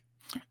quarterback.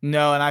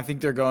 No, and I think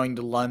they're going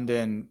to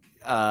London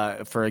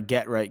for a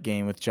get-right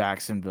game with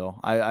Jacksonville.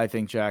 I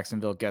think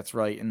Jacksonville gets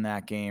right in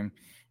that game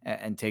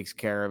and takes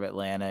care of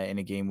Atlanta in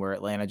a game where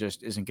Atlanta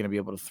just isn't going to be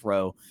able to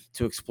throw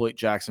to exploit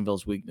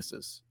Jacksonville's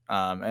weaknesses.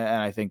 And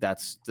I think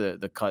that's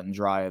the cut and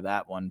dry of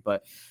that one.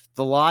 But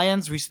the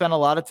Lions, we spent a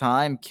lot of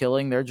time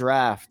killing their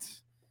draft.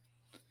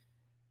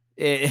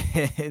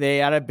 They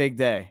had a big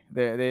day.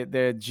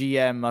 The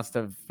GM must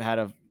have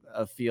had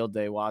a field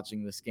day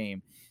watching this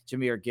game.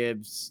 Jahmyr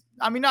Gibbs,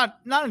 I mean, not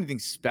anything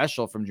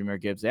special from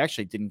Jahmyr Gibbs. They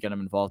actually didn't get him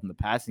involved in the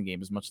passing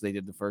game as much as they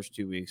did the first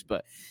 2 weeks,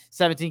 but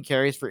 17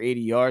 carries for 80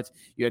 yards.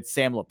 You had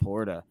Sam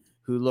Laporta,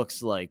 who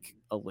looks like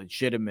a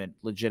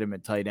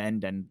legitimate tight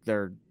end, and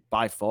they're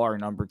by far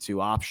number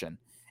 2 option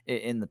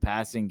in the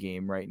passing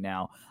game right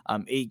now.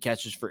 8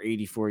 catches for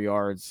 84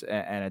 yards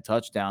and a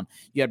touchdown.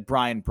 You had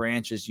Brian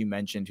Branch, as you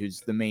mentioned,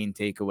 who's the main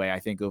takeaway, I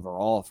think,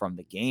 overall from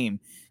the game.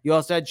 You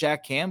also had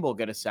Jack Campbell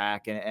get a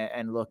sack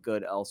and look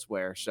good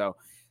elsewhere. So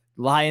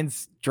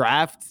Lions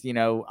draft,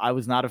 I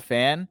was not a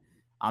fan.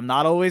 I'm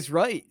not always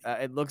right.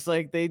 It looks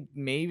like they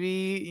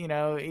maybe,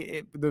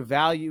 the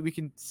value, we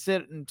can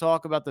sit and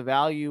talk about the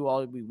value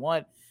all we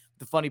want.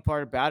 The funny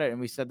part about it, and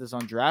we said this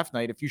on draft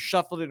night, if you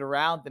shuffled it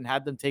around and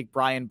had them take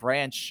Brian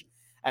Branch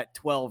at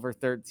 12 or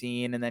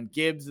 13 and then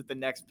Gibbs at the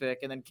next pick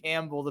and then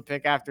Campbell the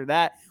pick after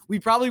that, we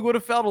probably would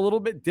have felt a little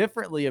bit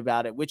differently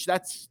about it, which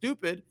that's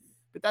stupid,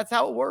 but that's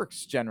how it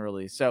works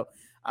generally. So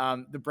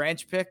the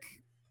Branch pick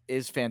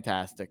is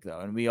fantastic, though,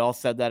 and we all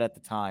said that at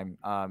the time,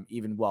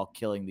 even while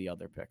killing the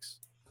other picks.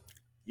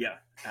 Yeah,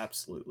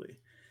 absolutely.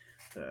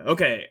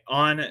 Okay,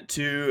 on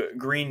to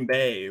Green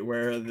Bay,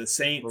 where the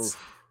Saints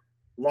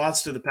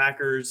lost to the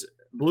Packers,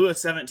 blew a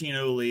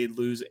 17-0 lead,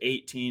 lose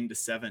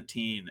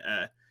 18-17.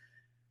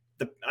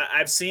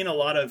 I've seen a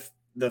lot of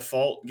the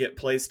fault get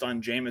placed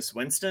on Jameis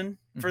Winston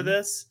for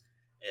this.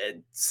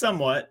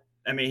 Somewhat.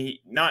 I mean,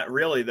 not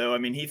really, though. I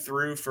mean, he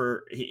threw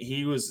for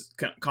he was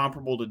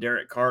comparable to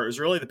Derek Carr. It was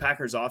really the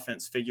Packers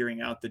offense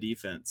figuring out the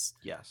defense.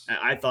 Yes.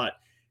 I thought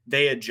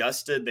they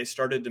adjusted. They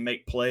started to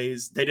make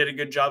plays. They did a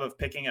good job of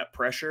picking up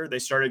pressure. They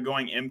started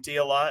going empty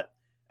a lot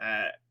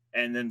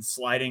and then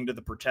sliding to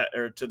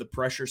the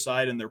pressure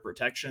side in their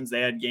protections.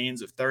 They had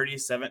gains of 30,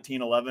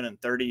 17, 11,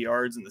 and 30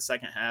 yards in the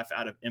second half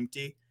out of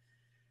empty.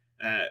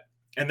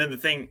 And then the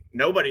thing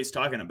nobody's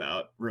talking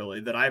about,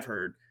 really, that I've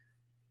heard,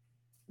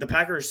 the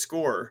Packers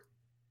score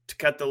to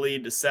cut the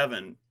lead to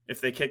 7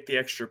 if they kick the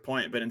extra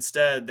point, but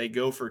instead they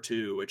go for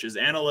 2, which is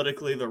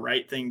analytically the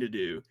right thing to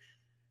do.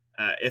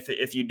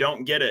 If you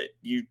don't get it,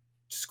 you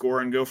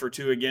score and go for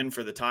 2 again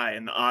for the tie,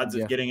 and the odds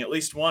of getting at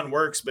least 1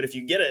 works. But if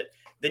you get it,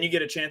 then you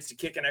get a chance to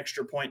kick an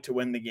extra point to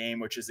win the game,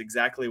 which is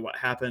exactly what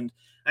happened.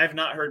 I have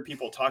not heard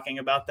people talking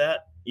about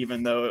that,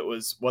 even though it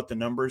was what the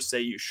numbers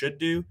say you should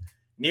do,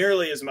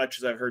 nearly as much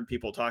as I've heard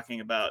people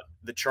talking about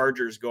the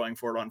Chargers going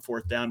for it on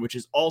 4th down, which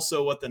is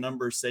also what the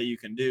numbers say you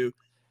can do.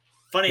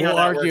 Funny how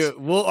that works.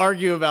 We'll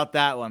argue about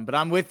that one, but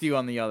I'm with you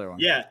on the other one.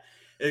 Yeah,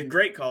 a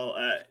great call.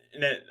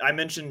 I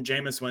mentioned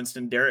Jameis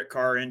Winston, Derek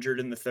Carr injured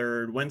in the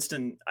 3rd.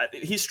 Winston,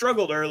 he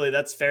struggled early,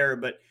 that's fair,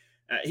 but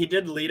he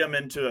did lead them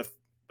into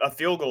a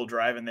field goal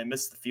drive, and they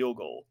missed the field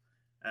goal.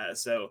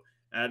 So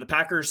the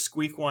Packers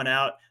squeak one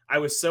out. I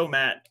was so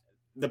mad.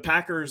 The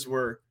Packers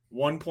were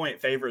 1-point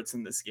favorites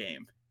in this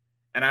game,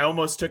 and I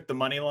almost took the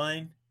money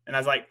line, and I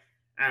was like,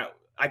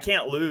 I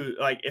can't lose.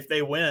 Like, if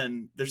they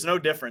win, there's no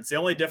difference. The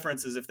only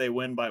difference is if they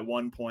win by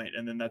 1 point,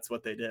 and then that's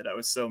what they did. I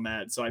was so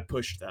mad, so I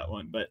pushed that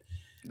one. But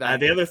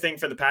the other thing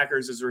for the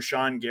Packers is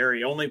Rashawn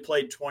Gary only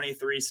played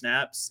 23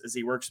 snaps as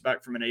he works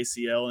back from an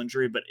ACL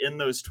injury, but in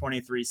those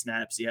 23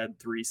 snaps, he had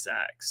 3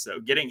 sacks. So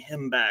getting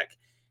him back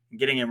and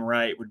getting him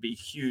right would be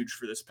huge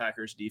for this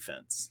Packers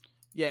defense.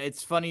 Yeah,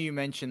 it's funny you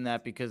mentioned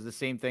that because the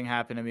same thing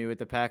happened to me with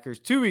the Packers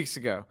 2 weeks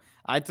ago.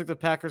 I took the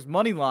Packers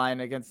money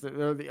line against a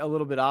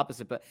little bit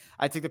opposite, but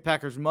I took the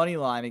Packers money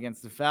line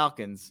against the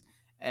Falcons,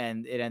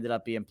 and it ended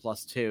up being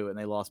 +2, and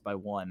they lost by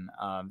 1.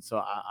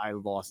 So I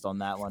lost on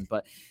that one.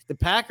 But the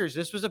Packers,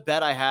 this was a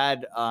bet I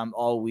had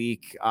all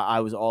week. I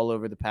was all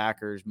over the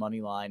Packers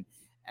money line,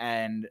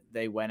 and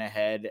they went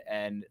ahead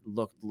and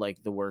looked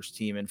like the worst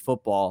team in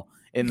football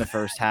in the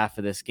first half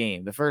of this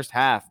game. The first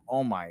half,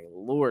 oh my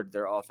Lord,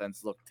 their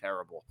offense looked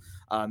terrible.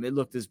 It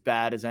looked as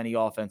bad as any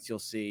offense you'll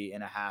see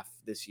in a half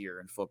this year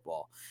in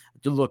football.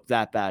 It looked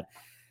that bad.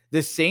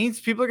 The Saints,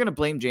 people are going to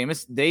blame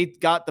Jameis. They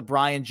got the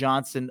Brian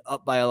Johnson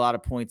up by a lot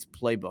of points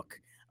playbook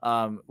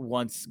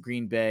once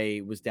Green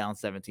Bay was down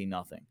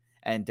 17-0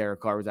 and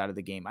Derek Carr was out of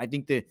the game. I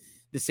think the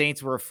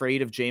Saints were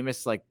afraid of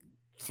Jameis like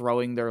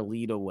throwing their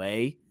lead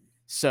away.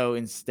 So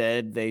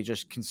instead, they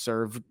just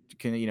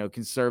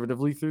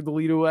conservatively threw the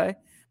lead away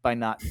by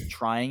not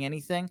trying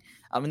anything.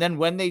 And then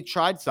when they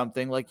tried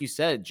something, like you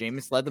said,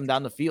 Jameis led them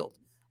down the field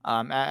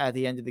at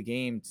the end of the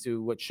game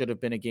to what should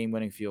have been a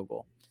game-winning field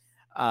goal.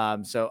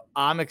 So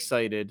I'm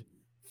excited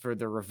for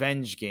the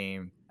revenge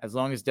game as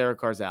long as Derek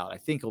Carr's out. I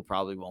think he'll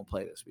probably won't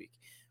play this week.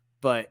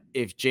 But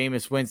if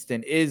Jameis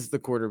Winston is the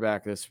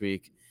quarterback this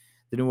week,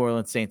 the New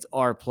Orleans Saints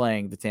are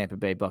playing the Tampa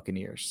Bay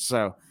Buccaneers.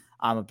 So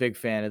I'm a big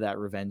fan of that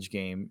revenge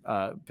game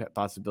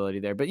possibility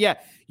there. But yeah,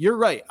 you're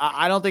right.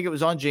 I don't think it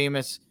was on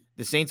Jameis.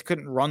 The Saints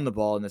couldn't run the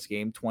ball in this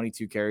game,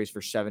 22 carries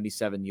for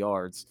 77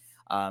 yards.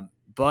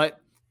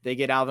 But they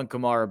get Alvin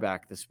Kamara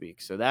back this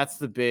week. So that's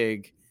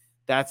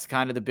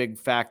kind of the big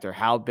factor.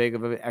 How big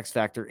of an X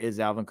factor is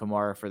Alvin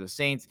Kamara for the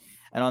Saints?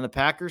 And on the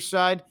Packers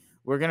side,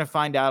 we're going to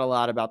find out a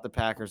lot about the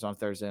Packers on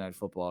Thursday Night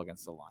Football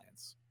against the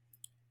Lions.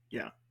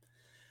 Yeah.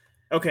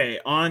 Okay,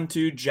 on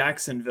to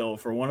Jacksonville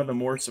for one of the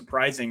more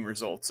surprising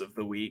results of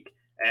the week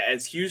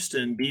as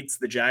Houston beats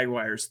the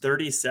Jaguars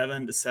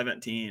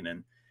 37-17.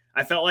 And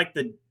I felt like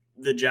the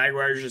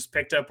Jaguars just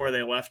picked up where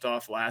they left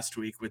off last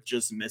week with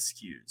just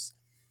miscues.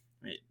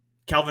 I mean,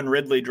 Calvin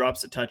Ridley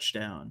drops a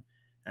touchdown.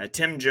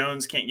 Tim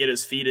Jones can't get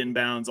his feet in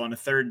bounds on a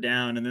third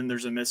down, and then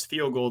there's a missed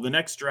field goal. The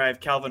next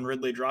drive, Calvin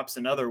Ridley drops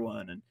another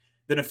one, and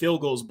then a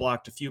field goal is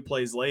blocked a few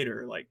plays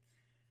later. Like,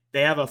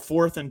 they have a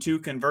 4th and 2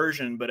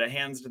 conversion, but a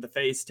hands to the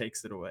face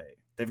takes it away.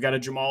 They've got a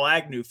Jamal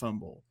Agnew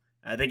fumble.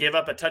 They gave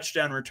up a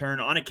touchdown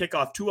return on a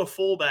kickoff to a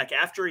fullback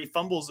after he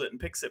fumbles it and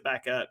picks it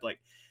back up. Like,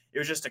 it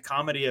was just a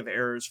comedy of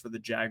errors for the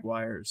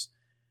Jaguars.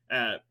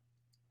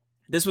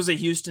 This was a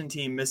Houston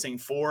team missing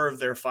 4 of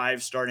their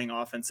 5 starting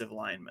offensive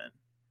linemen.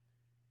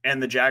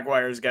 And the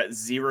Jaguars got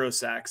 0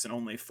 sacks and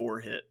only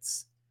 4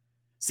 hits.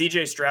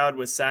 CJ Stroud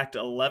was sacked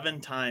 11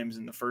 times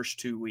in the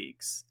first 2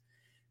 weeks.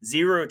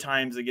 0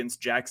 times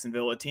against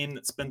Jacksonville, a team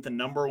that spent the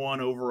number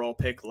 1 overall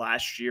pick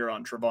last year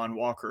on Travon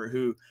Walker,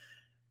 who,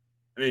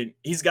 I mean,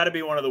 he's got to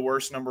be one of the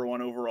worst number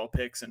 1 overall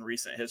picks in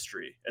recent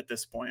history at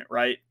this point,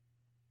 right?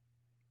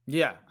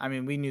 Yeah, I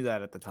mean, we knew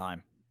that at the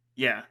time.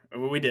 Yeah,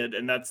 we did,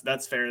 and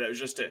that's fair. That was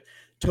just a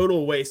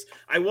total waste.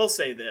 I will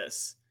say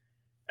this.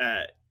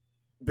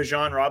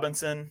 Bijan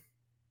Robinson,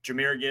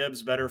 Jahmyr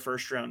Gibbs, better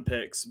first-round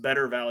picks,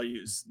 better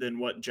values than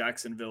what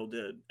Jacksonville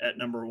did at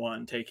number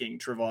 1, taking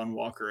Travon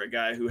Walker, a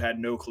guy who had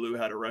no clue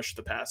how to rush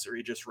the passer.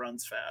 He just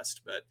runs fast.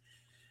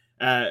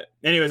 But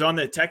anyways, on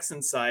the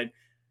Texans side,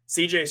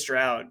 CJ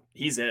Stroud,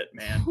 he's it,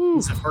 man.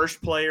 He's the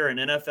first player in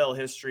NFL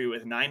history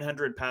with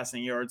 900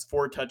 passing yards,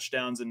 4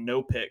 touchdowns, and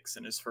no picks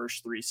in his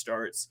first 3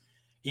 starts.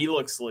 He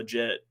looks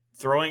legit,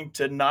 throwing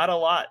to not a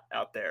lot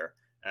out there.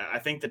 I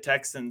think the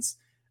Texans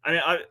 – I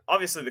mean,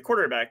 obviously the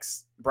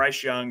quarterbacks,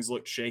 Bryce Young's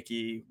looked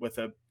shaky with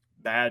a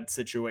bad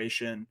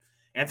situation.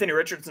 Anthony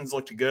Richardson's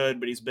looked good,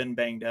 but he's been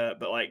banged up.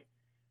 But like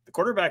the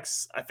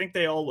quarterbacks, I think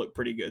they all look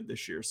pretty good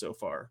this year so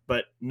far,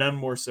 but none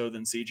more so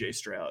than CJ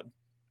Stroud.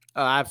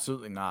 Oh,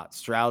 absolutely not.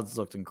 Stroud's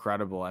looked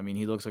incredible. I mean,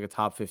 he looks like a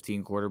top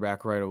 15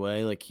 quarterback right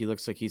away. Like he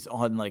looks like he's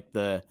on like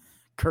the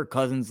Kirk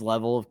Cousins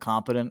level of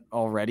competent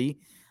already.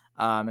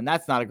 And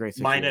that's not a great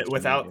situation. Mind it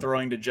without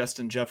throwing to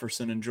Justin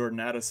Jefferson and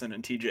Jordan Addison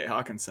and TJ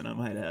Hawkinson, I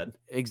might add.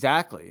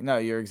 Exactly. No,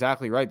 you're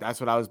exactly right.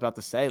 That's what I was about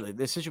to say. Like,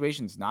 this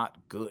situation's not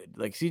good.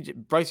 Like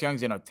Bryce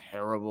Young's in a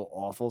terrible,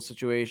 awful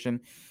situation,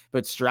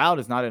 but Stroud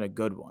is not in a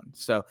good one.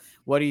 So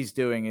what he's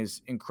doing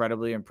is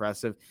incredibly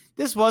impressive.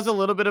 This was a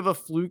little bit of a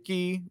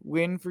fluky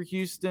win for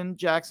Houston.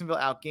 Jacksonville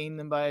outgained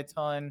them by a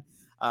ton.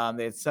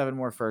 They had 7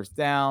 more first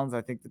downs.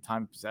 I think the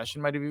time of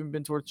possession might have even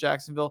been towards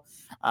Jacksonville,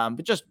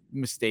 but just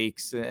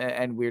mistakes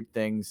and weird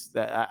things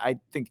that I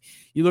think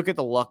you look at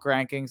the luck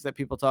rankings that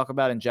people talk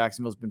about, and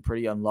Jacksonville's been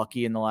pretty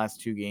unlucky in the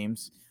last 2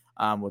 games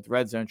with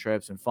red zone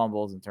trips and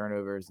fumbles and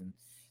turnovers and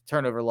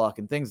turnover luck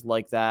and things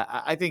like that.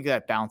 I think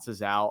that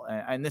bounces out,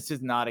 and this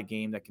is not a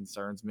game that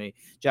concerns me.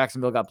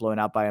 Jacksonville got blown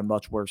out by a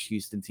much worse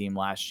Houston team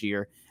last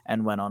year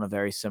and went on a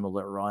very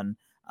similar run.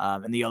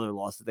 And the other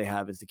loss that they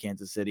have is to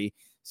Kansas City.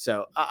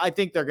 So I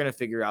think they're going to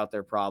figure out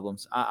their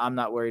problems. I'm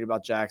not worried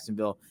about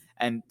Jacksonville,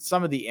 and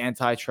some of the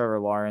anti-Trevor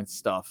Lawrence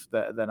stuff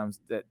that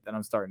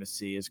I'm starting to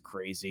see is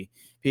crazy.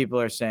 People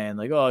are saying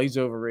like, "Oh, he's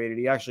overrated.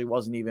 He actually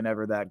wasn't even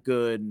ever that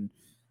good," and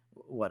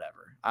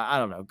whatever. I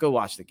don't know. Go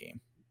watch the game.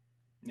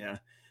 Yeah,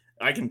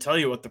 I can tell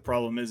you what the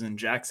problem is in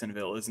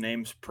Jacksonville. His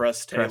name's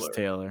Press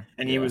Taylor,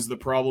 and he was the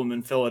problem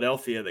in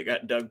Philadelphia that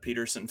got Doug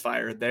Peterson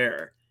fired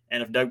there.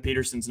 And if Doug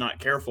Peterson's not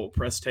careful,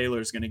 Press Taylor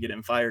is going to get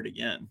him fired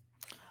again.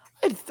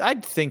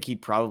 I'd think he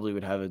probably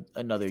would have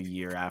another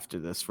year after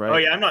this, right? Oh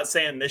yeah, I'm not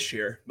saying this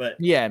year, but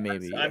yeah,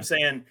 maybe. I'm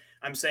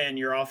saying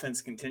your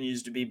offense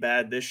continues to be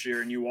bad this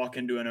year, and you walk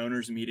into an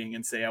owners meeting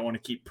and say, "I want to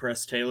keep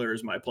Press Taylor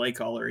as my play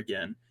caller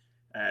again."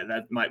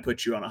 That might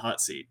put you on a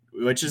hot seat,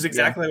 which is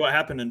exactly what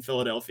happened in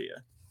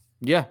Philadelphia.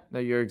 Yeah, no,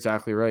 you're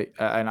exactly right,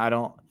 and I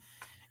don't.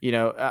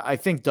 I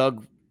think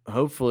Doug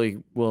hopefully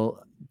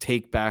will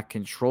take back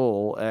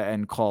control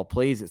and call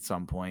plays at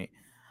some point.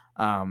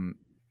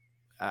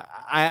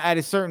 At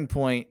a certain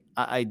point,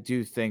 I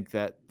do think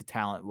that the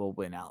talent will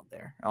win out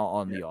there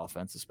on the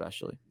offense,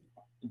 especially.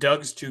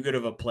 Doug's too good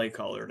of a play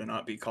caller to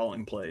not be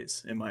calling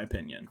plays, in my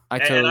opinion. I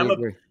totally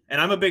agree.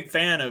 And I'm a big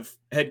fan of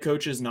head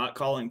coaches not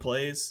calling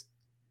plays.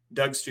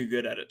 Doug's too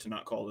good at it to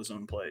not call his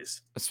own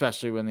plays,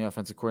 especially when the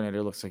offensive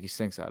coordinator looks like he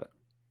stinks at it.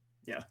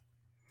 Yeah.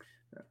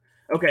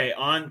 Okay,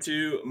 on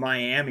to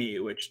Miami,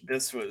 which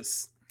this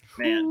was,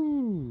 man.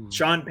 Ooh.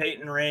 Sean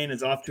Payton reign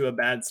is off to a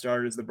bad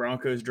start as the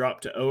Broncos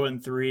dropped to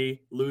 0-3,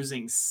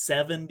 losing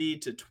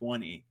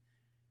 70-20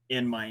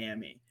 in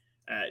Miami.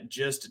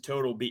 Just a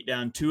total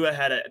beatdown. Tua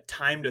had a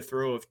time to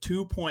throw of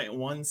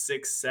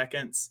 2.16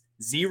 seconds,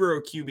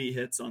 0 QB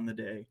hits on the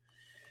day.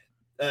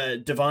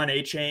 Devon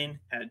Achane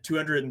had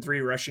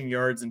 203 rushing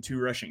yards and 2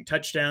 rushing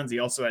touchdowns. He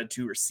also had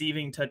 2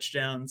 receiving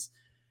touchdowns.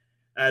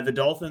 The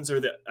Dolphins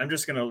I'm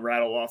just going to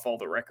rattle off all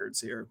the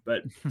records here,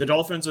 but the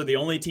Dolphins are the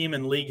only team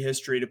in league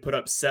history to put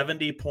up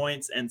 70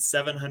 points and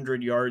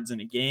 700 yards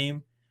in a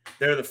game.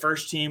 They're the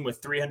first team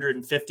with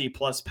 350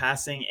 plus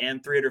passing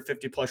and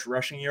 350 plus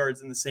rushing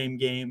yards in the same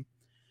game.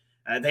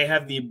 They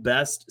have the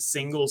best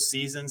single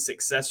season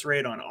success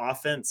rate on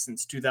offense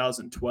since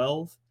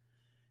 2012.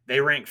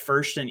 They rank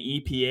first in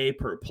EPA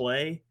per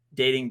play,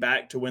 dating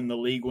back to when the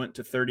league went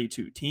to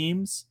 32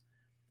 teams.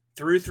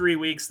 Through 3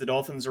 weeks, the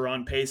Dolphins are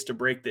on pace to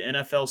break the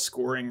NFL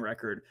scoring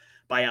record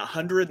by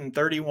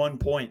 131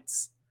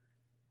 points.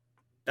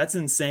 That's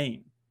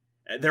insane.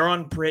 They're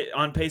on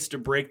pace to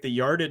break the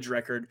yardage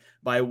record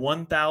by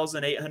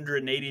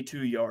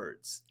 1,882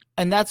 yards.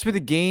 And that's for the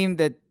game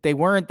that they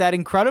weren't that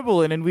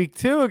incredible in week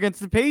 2 against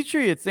the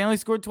Patriots. They only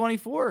scored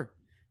 24.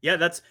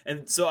 Yeah,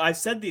 and so I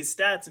said these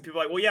stats, and people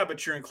are like, well, yeah,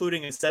 but you're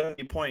including a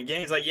 70-point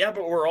game. It's like, yeah,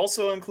 but we're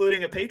also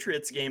including a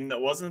Patriots game that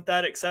wasn't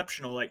that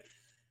exceptional. Like,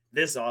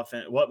 this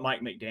offense, what Mike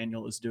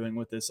McDaniel is doing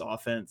with this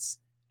offense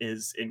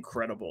is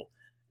incredible.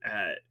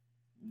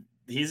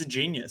 He's a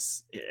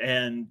genius,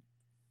 and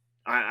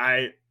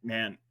I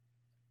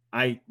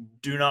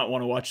do not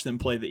want to watch them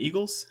play the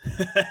Eagles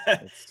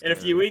in a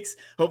few weeks.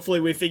 Hopefully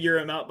we figure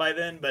them out by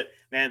then. But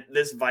man,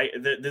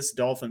 this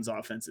Dolphins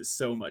offense is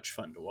so much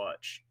fun to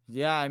watch.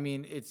 Yeah, I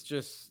mean, it's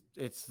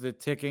the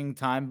ticking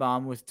time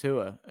bomb with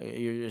Tua.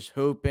 You're just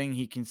hoping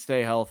he can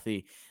stay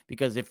healthy,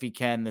 because if he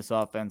can, this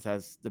offense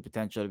has the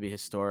potential to be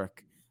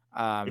historic.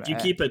 If you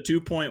keep a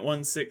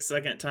 2.16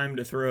 second time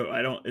to throw,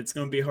 it's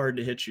going to be hard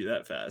to hit you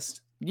that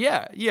fast.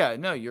 Yeah,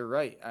 no, you're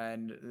right.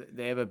 And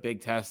they have a big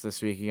test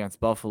this week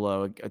against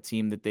Buffalo, a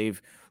team that they've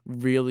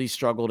really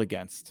struggled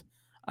against.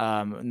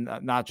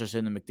 Not just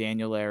in the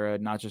McDaniel era,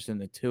 not just in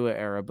the Tua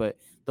era, but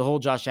the whole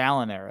Josh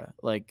Allen era.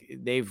 Like,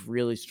 they've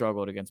really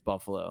struggled against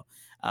Buffalo.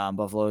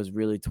 Buffalo has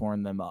really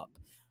torn them up.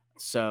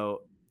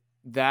 So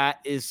that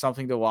is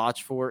something to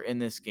watch for in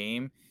this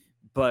game.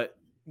 But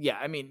yeah,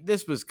 I mean,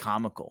 this was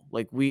comical.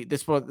 Like,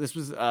 this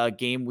was a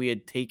game we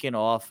had taken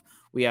off.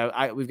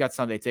 We've got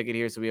Sunday Ticket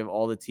here, so we have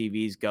all the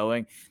TVs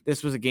going.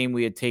 This was a game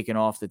we had taken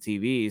off the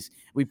TVs.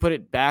 We put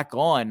it back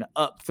on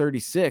up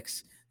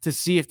 36 to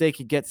see if they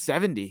could get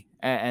 70,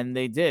 and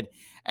they did.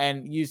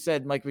 And you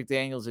said Mike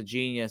McDaniel's a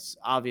genius.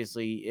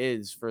 Obviously, he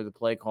is, for the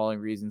play calling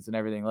reasons and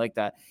everything like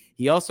that.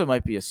 He also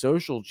might be a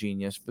social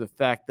genius for the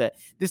fact that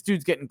this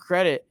dude's getting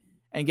credit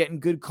and getting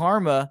good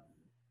karma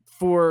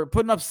for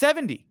putting up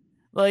 70.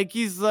 Like,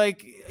 he's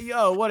like,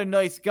 yo, what a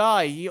nice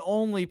guy. He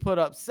only put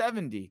up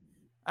 70.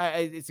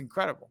 It's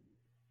incredible.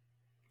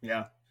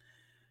 Yeah.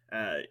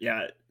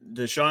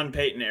 The Sean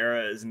Payton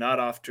era is not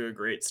off to a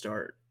great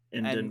start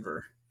in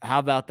Denver. How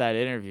about that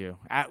interview?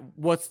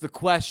 What's the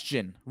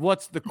question?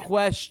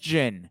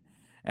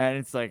 And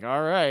it's like,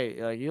 all right,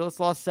 like, you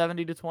just lost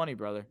 70-20,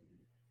 brother.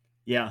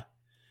 Yeah.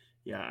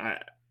 I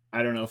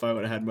don't know if I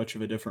would have had much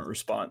of a different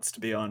response,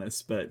 to be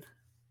honest, but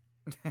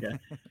yeah.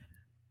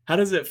 How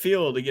does it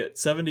feel to get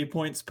 70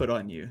 points put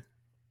on you?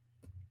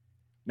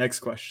 Next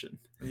question.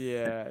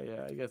 Yeah.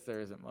 I guess there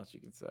isn't much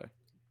you can say.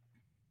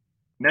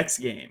 Next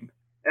game.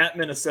 At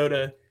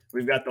Minnesota,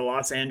 we've got the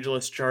Los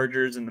Angeles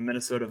Chargers and the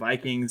Minnesota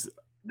Vikings.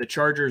 The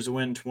Chargers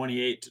win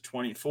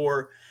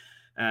 28-24.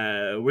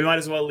 We might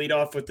as well lead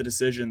off with the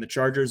decision. The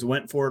Chargers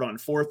went for it on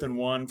 4th and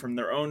 1 from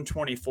their own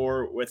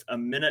 24 with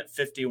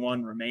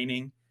 1:51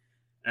 remaining.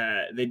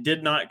 They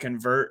did not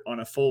convert on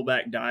a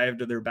fullback dive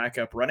to their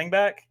backup running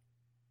back.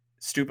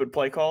 Stupid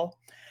play call.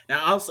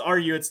 Now, I'll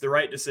argue it's the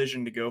right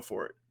decision to go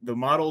for it. The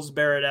models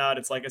bear it out.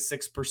 It's like a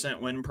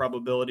 6% win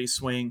probability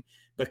swing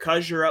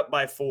because you're up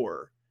by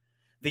 4.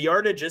 The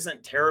yardage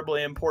isn't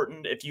terribly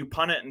important. If you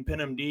punt it and pin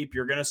them deep,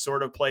 you're going to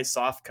sort of play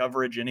soft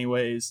coverage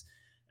anyways.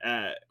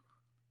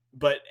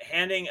 But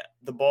handing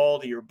the ball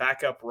to your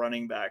backup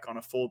running back on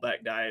a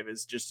fullback dive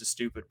is just a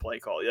stupid play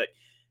call. Like,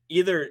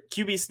 either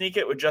QB sneak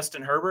it with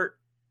Justin Herbert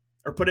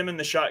or put him in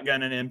the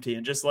shotgun and empty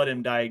and just let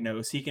him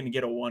diagnose. He can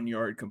get a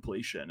 1-yard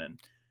completion. And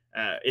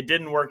it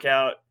didn't work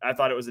out. I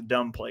thought it was a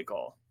dumb play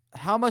call.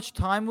 How much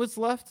time was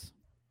left?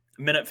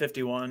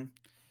 1:51.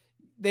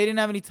 they didn't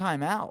have any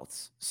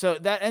timeouts. So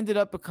that ended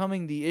up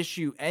becoming the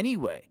issue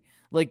anyway.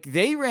 Like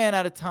they ran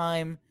out of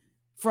time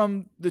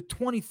from the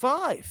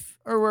 25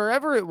 or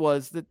wherever it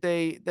was that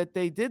they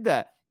did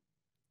that.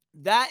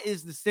 That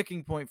is the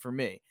sticking point for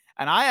me.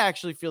 And I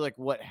actually feel like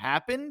what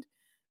happened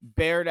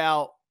bared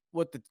out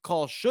what the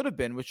call should have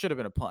been, which should have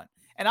been a punt.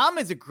 And I'm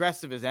as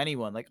aggressive as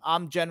anyone. Like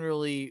I'm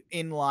generally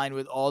in line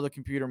with all the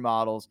computer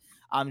models.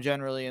 I'm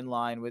generally in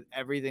line with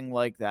everything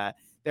like that.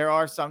 There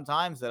are some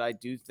times that I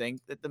do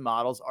think that the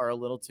models are a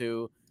little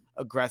too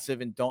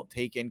aggressive and don't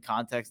take in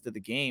context of the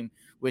game,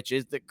 which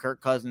is that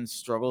Kirk Cousins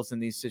struggles in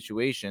these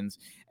situations.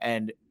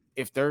 And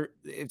if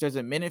there's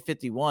a minute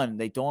 51,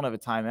 they don't have a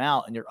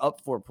timeout and you're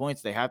up 4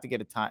 points, they have to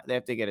get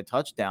a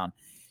touchdown.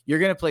 You're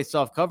going to play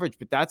soft coverage,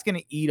 but that's going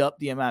to eat up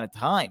the amount of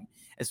time,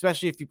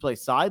 especially if you play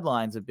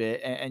sidelines a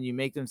bit and you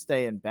make them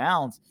stay in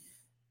bounds.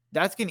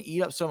 That's going to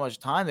eat up so much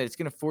time that it's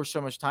going to force so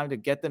much time to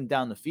get them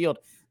down the field.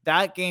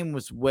 That game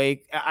was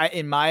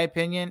in my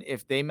opinion,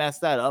 if they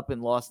messed that up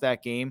and lost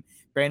that game,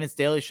 Brandon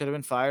Staley should have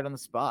been fired on the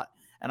spot.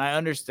 And I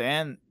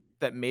understand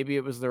that maybe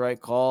it was the right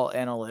call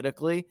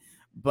analytically,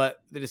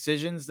 but the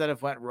decisions that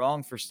have went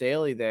wrong for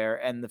Staley there,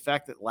 and the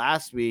fact that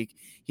last week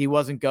he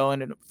wasn't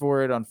going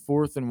for it on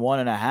 4th and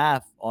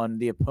 1.5 on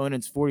the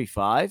opponent's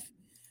 45,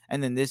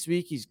 and then this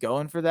week he's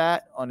going for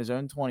that on his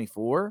own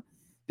 24.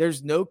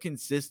 There's no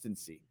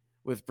consistency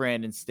with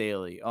Brandon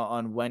Staley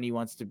on when he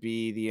wants to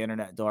be the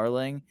internet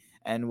darling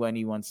and when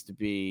he wants to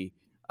be,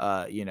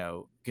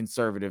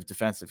 conservative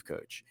defensive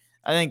coach.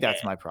 I think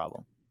that's my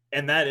problem.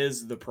 And that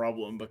is the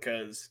problem,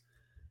 because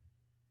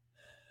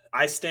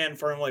I stand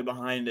firmly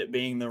behind it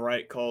being the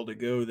right call to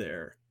go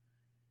there.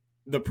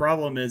 The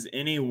problem is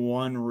any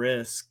one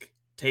risk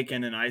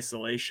taken in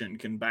isolation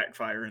can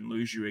backfire and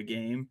lose you a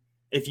game.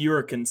 If you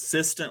are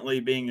consistently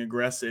being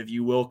aggressive,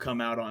 you will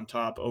come out on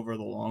top over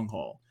the long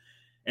haul.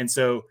 And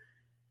so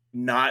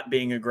not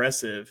being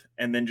aggressive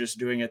and then just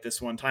doing it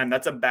this one time,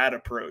 that's a bad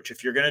approach.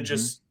 If you're going to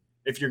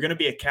if you're going to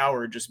be a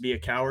coward, just be a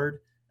coward.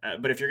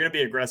 But if you're going to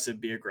be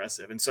aggressive, be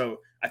aggressive. And so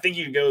I think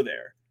you go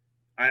there.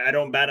 I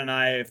don't bat an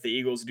eye if the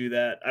Eagles do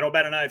that. I don't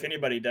bat an eye if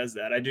anybody does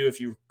that. I do if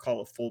you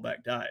call a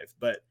fullback dive,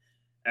 but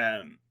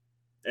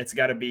it's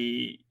got to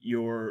be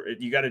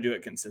you got to do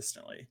it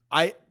consistently.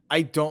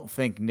 I don't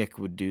think Nick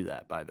would do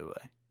that, by the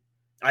way.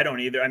 I don't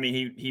either. I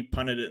mean, he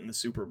punted it in the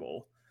Super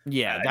Bowl.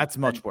 Yeah, that's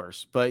much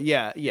worse. But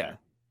yeah.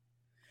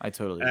 I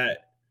totally agree.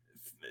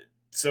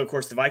 So, of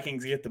course, the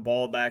Vikings get the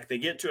ball back. They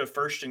get to a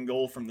 1st and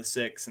goal from the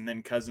 6, and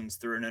then Cousins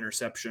threw an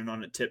interception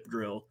on a tip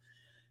drill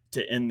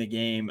to end the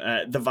game.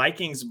 The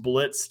Vikings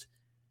blitzed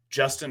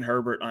Justin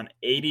Herbert on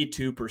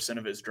 82%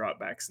 of his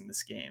dropbacks in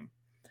this game.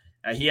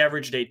 He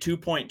averaged a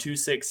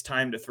 2.26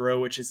 time to throw,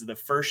 which is the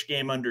first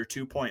game under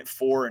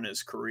 2.4 in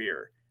his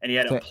career. And he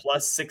had a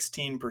plus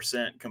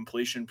 16%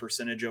 completion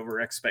percentage over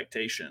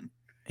expectation.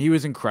 He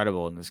was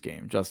incredible in this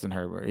game, Justin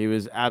Herbert. He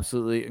was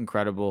absolutely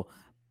incredible.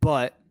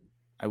 But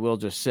I will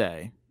just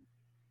say,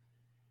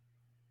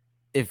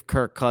 if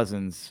Kirk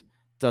Cousins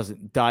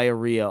doesn't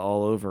diarrhea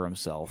all over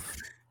himself,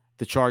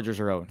 the Chargers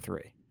are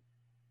 0-3.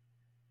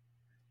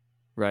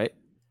 Right?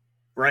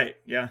 Right,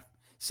 yeah.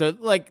 So,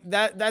 like,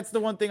 that's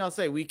the one thing I'll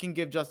say. We can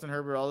give Justin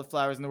Herbert all the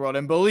flowers in the world,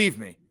 and believe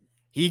me,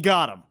 he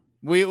got them.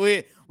 We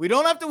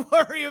don't have to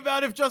worry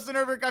about if Justin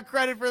Herbert got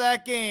credit for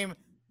that game.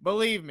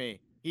 Believe me,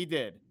 he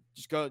did.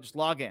 Just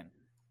log in.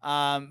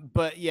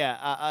 But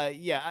yeah,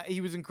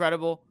 he was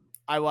incredible.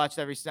 I watched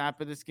every snap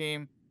of this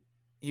game.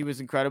 He was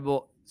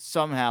incredible.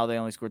 Somehow they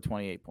only scored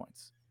 28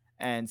 points.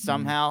 And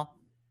somehow,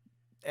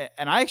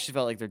 and I actually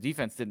felt like their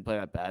defense didn't play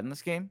that bad in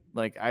this game.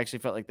 Like, I actually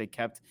felt like they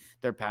kept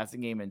their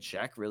passing game in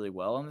check really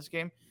well in this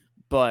game.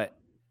 But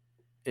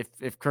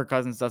if Kirk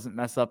Cousins doesn't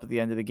mess up at the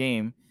end of the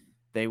game,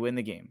 they win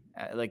the game.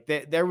 Like,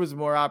 there was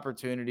more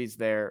opportunities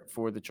there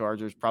for the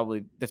Chargers.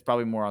 That's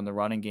probably more on the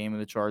running game of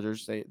the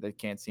Chargers. They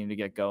can't seem to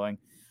get going.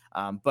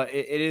 But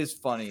it is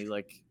funny.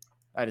 Like,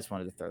 I just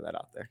wanted to throw that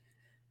out there.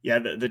 Yeah,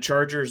 the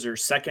Chargers are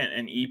second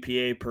in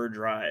EPA per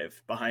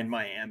drive behind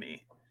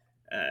Miami.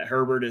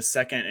 Herbert is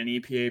second in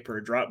EPA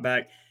per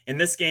dropback. In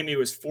this game, he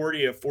was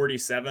 40 of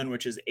 47,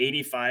 which is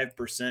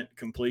 85%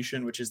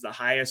 completion, which is the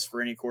highest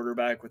for any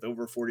quarterback with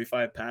over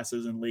 45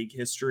 passes in league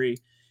history.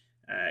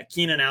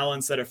 Keenan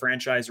Allen set a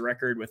franchise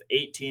record with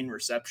 18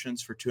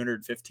 receptions for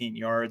 215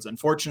 yards.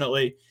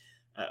 Unfortunately,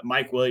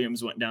 Mike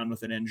Williams went down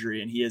with an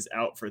injury, and he is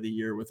out for the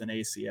year with an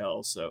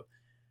ACL. So,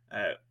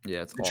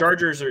 it's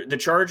the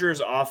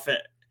Chargers offense.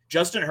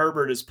 Justin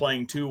Herbert is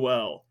playing too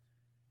well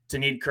to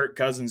need Kirk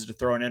Cousins to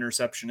throw an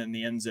interception in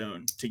the end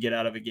zone to get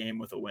out of a game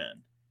with a win.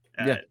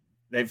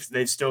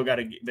 They've still got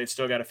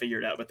to figure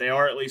it out, but they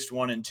are at least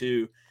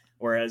 1-2,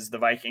 whereas the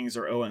Vikings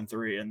are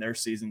 0-3, and their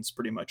season's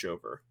pretty much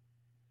over.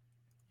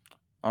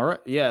 All right,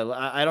 yeah,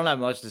 I don't have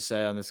much to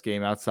say on this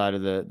game outside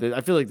of the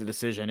I feel like the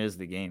decision is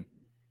the game.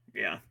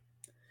 Yeah.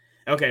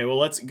 Okay, well,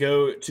 let's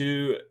go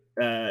to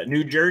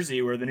New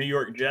Jersey, where the New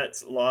York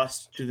Jets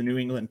lost to the New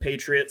England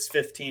Patriots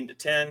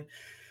 15-10.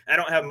 I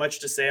don't have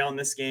much to say on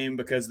this game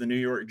because the New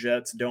York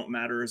Jets don't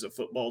matter as a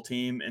football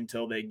team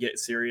until they get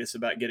serious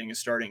about getting a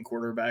starting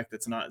quarterback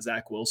that's not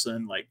Zach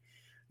Wilson. Like,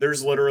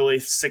 there's literally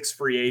 6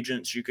 free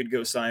agents you could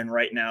go sign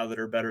right now that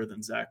are better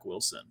than Zach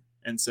Wilson.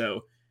 And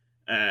so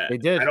They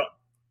did.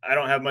 I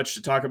don't have much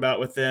to talk about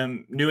with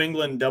them. New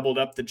England doubled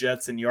up the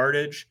Jets in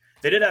yardage.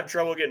 They did have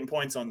trouble getting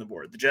points on the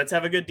board. The Jets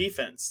have a good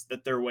defense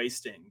that they're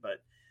wasting,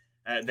 but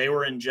they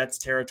were in Jets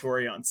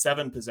territory on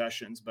 7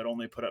 possessions, but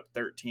only put up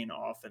 13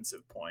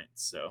 offensive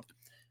points. So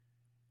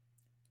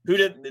who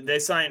did they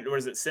sign?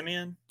 Was it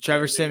Simeon?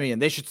 Trevor Simeon.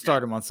 They should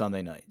start him on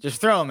Sunday night. Just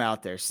throw him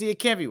out there. See, it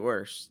can't be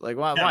worse. Like,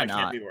 why not? It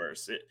can't be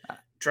worse.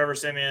 Trevor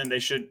Simeon, they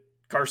should.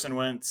 Carson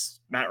Wentz,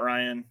 Matt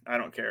Ryan. I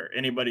don't care.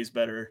 Anybody's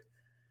better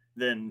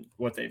than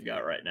what they've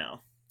got right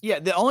now. Yeah,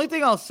 the only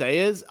thing I'll say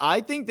is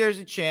I think there's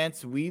a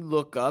chance we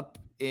look up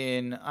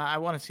I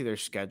want to see their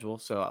schedule,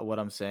 so what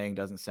I'm saying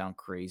doesn't sound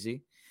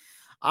crazy.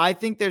 I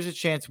think there's a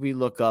chance we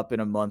look up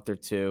in a month or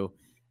two,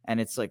 and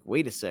it's like,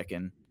 wait a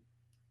second.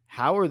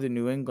 How are the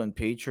New England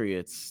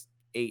Patriots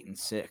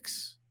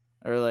 8-6?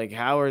 Or like,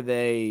 how are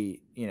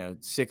they,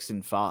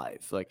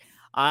 6-5? Like,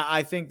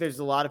 I think there's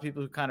a lot of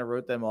people who kind of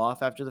wrote them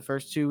off after the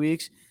first 2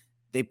 weeks.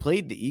 They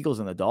played the Eagles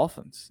and the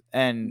Dolphins,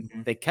 and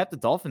they kept the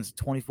Dolphins at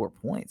 24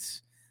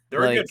 points.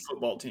 They're a good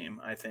football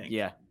team, I think.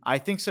 Yeah, I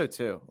think so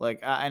too.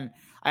 And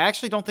I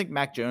actually don't think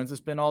Mac Jones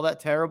has been all that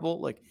terrible.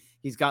 Like,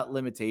 he's got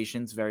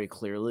limitations very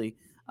clearly,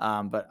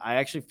 but I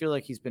actually feel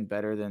like he's been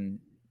better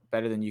than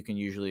you can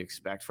usually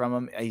expect from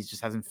him. He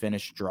just hasn't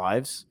finished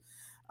drives,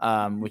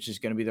 which is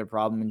going to be their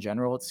problem in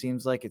general. It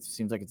seems like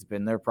it's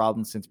been their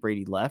problem since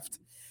Brady left.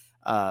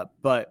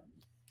 But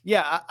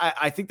yeah,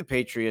 I think the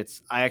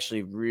Patriots, I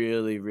actually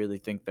really, really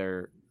think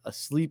they're a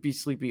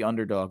sleepy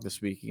underdog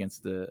this week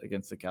against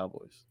the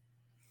Cowboys.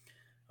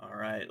 All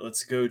right,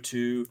 let's go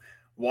to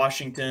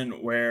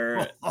Washington,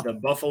 where the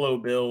Buffalo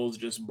Bills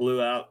just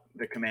blew out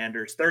the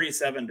Commanders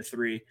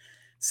 37-3.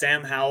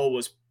 Sam Howell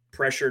was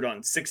pressured on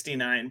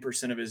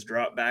 69% of his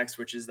dropbacks,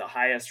 which is the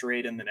highest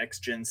rate in the next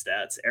gen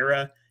stats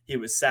era. He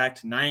was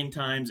sacked 9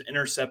 times,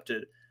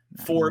 intercepted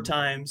 4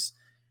 times.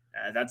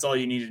 That's all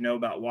you need to know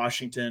about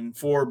Washington.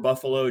 For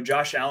Buffalo,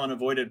 Josh Allen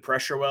avoided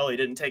pressure well. He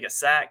didn't take a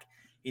sack.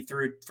 He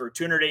threw for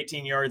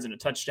 218 yards and a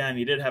touchdown.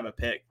 He did have a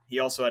pick. He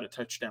also had a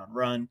touchdown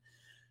run.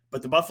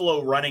 But the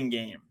Buffalo running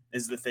game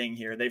is the thing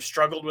here. They've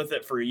struggled with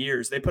it for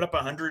years. They put up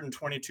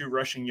 122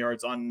 rushing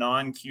yards on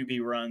non-QB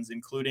runs,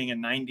 including a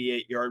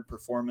 98-yard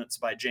performance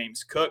by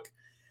James Cook.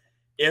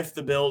 If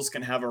the Bills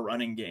can have a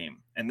running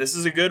game, and this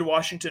is a good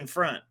Washington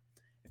front,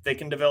 if they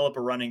can develop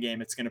a running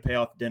game, it's going to pay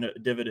off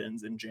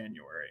dividends in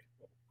January.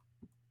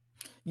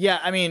 Yeah,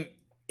 I mean,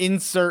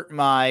 insert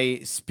my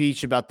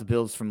speech about the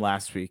Bills from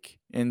last week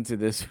into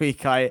this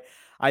week.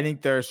 I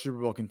think they're a Super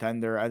Bowl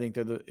contender. I think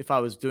if I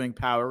was doing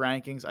power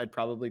rankings, I'd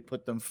probably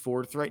put them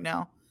 4th right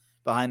now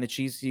behind the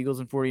Chiefs, Eagles,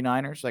 and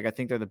 49ers. Like, I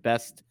think they're the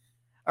best,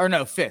 or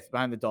no, 5th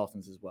behind the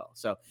Dolphins as well.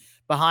 So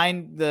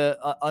behind the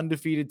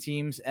undefeated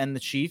teams and the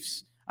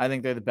Chiefs, I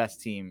think they're the best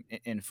team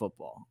in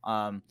football.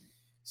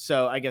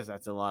 So I guess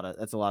that's a lot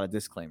of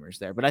disclaimers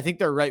there, but I think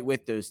they're right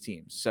with those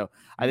teams. So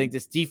I think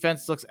this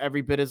defense looks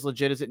every bit as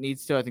legit as it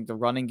needs to. I think the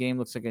running game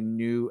looks like a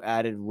new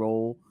added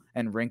role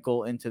and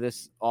wrinkle into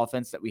this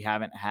offense that we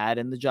haven't had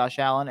in the Josh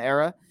Allen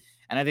era.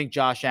 And I think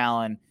Josh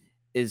Allen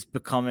is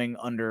becoming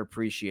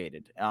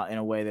underappreciated in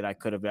a way that I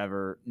could have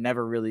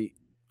never really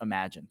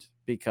imagined,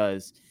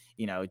 because,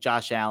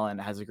 Josh Allen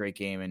has a great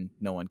game and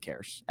no one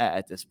cares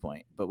at this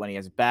point. But when he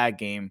has a bad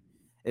game,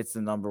 it's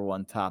the number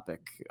one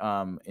topic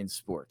in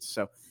sports.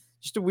 So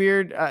just a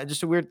weird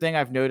thing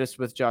I've noticed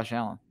with Josh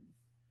Allen.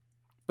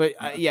 But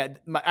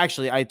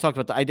I talked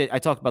about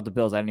the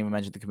Bills. I didn't even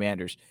mention the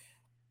Commanders.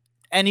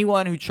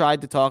 Anyone who tried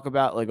to talk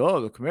about like,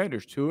 oh, the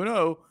Commanders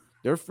 2-0,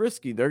 they're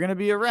frisky, they're going to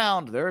be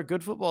around, they're a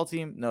good football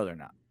team. No, they're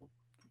not.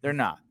 They're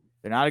not.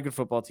 They're not a good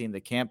football team. They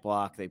can't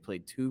block. They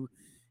played 2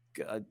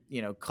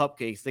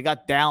 cupcakes. They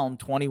got down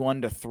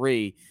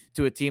 21-3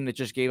 to a team that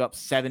just gave up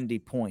 70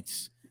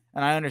 points.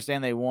 And I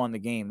understand they won the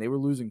game. They were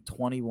losing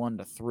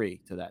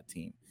 21-3 to that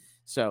team.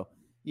 So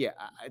yeah,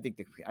 I think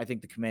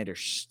the Commanders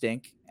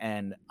stink.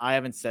 And I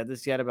haven't said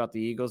this yet about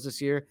the Eagles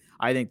this year.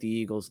 I think the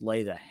Eagles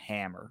lay the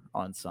hammer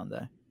on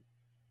Sunday.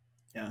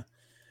 Yeah.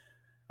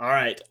 All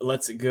right,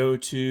 let's go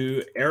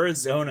to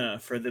Arizona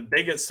for the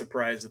biggest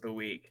surprise of the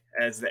week,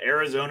 as the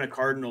Arizona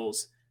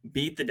Cardinals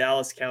beat the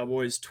Dallas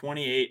Cowboys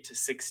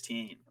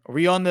 28-16. Are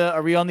we on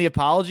the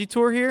apology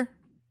tour here?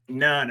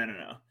 No.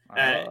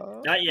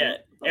 Not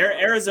yet.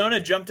 Arizona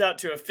jumped out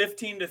to a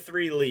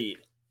 15-3 lead.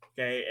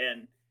 Okay,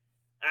 and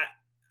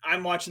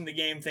I'm watching the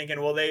game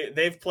thinking, well,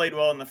 they've played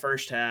well in the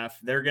first half.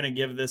 They're going to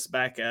give this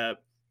back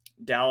up.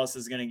 Dallas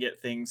is going to get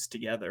things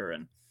together,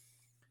 and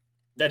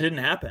that didn't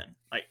happen.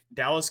 Like,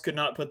 Dallas could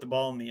not put the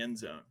ball in the end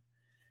zone.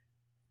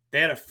 They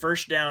had a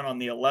first down on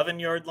the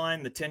 11-yard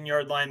line, the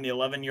 10-yard line, the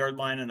 11-yard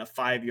line, and a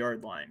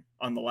 5-yard line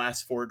on the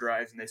last 4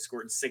 drives, and they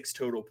scored 6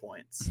 total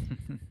points.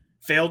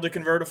 Failed to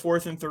convert a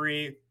 4th and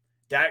 3.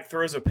 Dak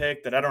throws a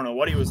pick that I don't know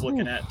what he was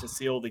looking at to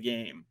seal the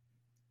game.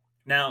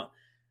 Now,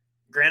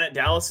 granted,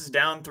 Dallas is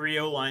down 3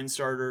 O-line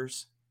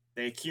starters.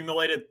 They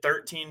accumulated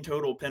 13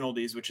 total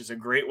penalties, which is a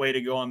great way to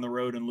go on the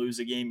road and lose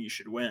a game you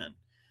should win.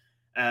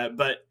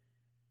 But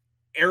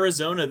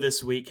Arizona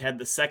this week had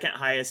the second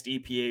highest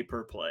EPA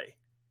per play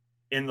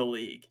in the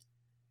league.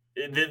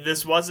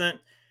 This wasn't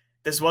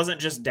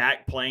just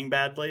Dak playing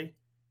badly.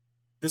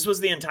 This was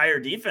the entire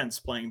defense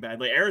playing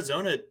badly.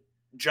 Arizona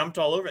jumped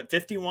all over it.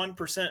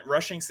 51%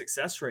 rushing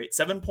success rate,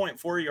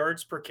 7.4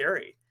 yards per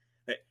carry.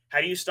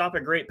 How do you stop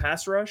a great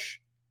pass rush?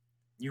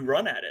 You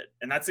run at it.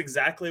 And that's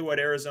exactly what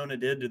Arizona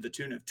did, to the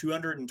tune of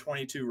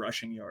 222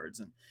 rushing yards.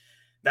 And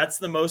that's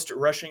the most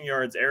rushing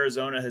yards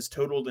Arizona has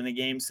totaled in a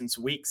game since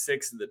week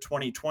 6 of the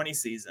 2020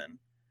 season,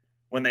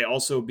 when they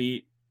also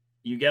beat,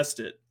 you guessed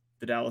it,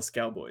 the Dallas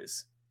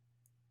Cowboys.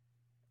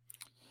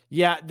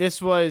 Yeah,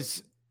 this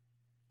was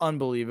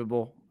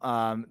unbelievable.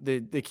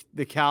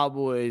 The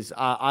Cowboys,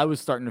 I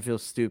was starting to feel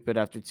stupid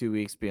after 2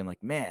 weeks, being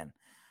like, man,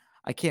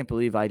 I can't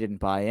believe I didn't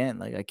buy in.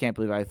 Like, I can't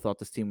believe I thought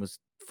this team was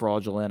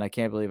fraudulent. I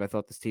can't believe I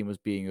thought this team was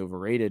being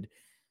overrated.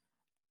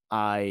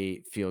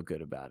 I feel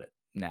good about it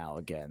now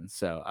again.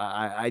 So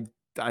I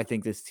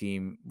think this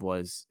team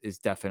is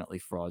definitely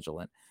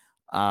fraudulent.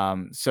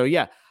 So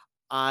yeah,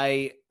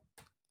 I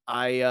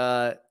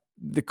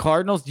the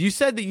Cardinals, you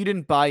said that you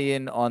didn't buy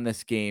in on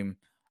this game.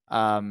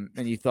 And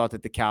you thought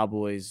that the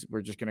Cowboys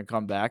were just going to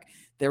come back.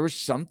 There was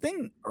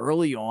something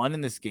early on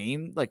in this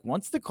game. Like,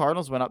 once the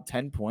Cardinals went up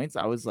 10 points,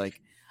 I was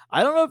like,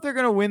 I don't know if they're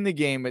going to win the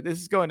game, but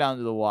this is going down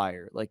to the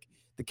wire. Like,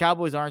 the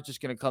Cowboys aren't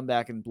just going to come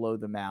back and blow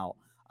them out.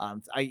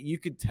 You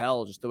could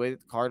tell just the way that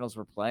the Cardinals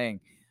were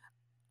playing.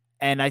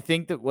 And I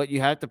think that what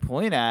you have to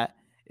point at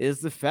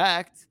is the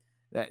fact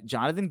that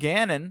Jonathan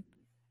Gannon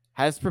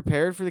has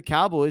prepared for the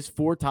Cowboys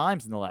 4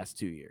 times in the last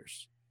 2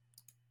 years.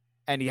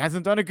 And he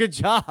hasn't done a good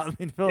job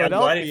in Philadelphia. Yeah,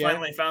 I'm glad he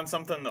finally found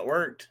something that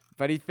worked.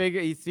 But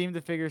he seemed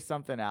to figure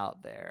something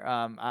out there.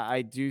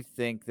 I do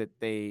think that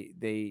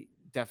they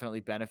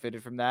definitely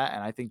benefited from that,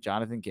 and I think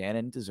Jonathan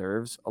Gannon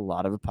deserves a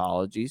lot of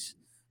apologies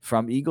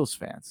from Eagles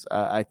fans.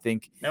 I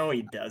think no,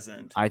 he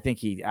doesn't. I think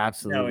he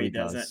absolutely no, he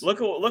doesn't. does. Look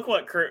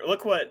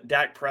what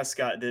Dak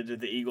Prescott did to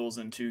the Eagles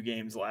in 2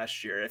 games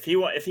last year. If he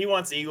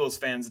wants Eagles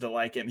fans to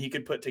like him, he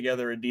could put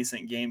together a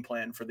decent game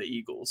plan for the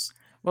Eagles.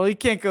 Well, he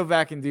can't go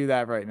back and do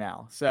that right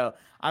now. So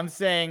I'm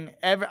saying,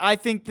 I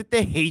think that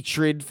the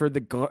hatred for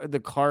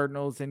the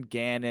Cardinals and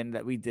Gannon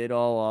that we did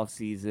all off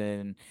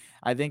season,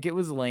 I think it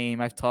was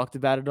lame. I've talked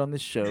about it on the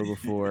show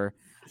before.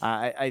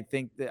 I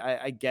think that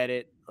I get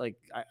it. Like,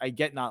 I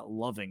get not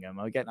loving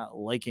him. I get not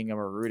liking him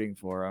or rooting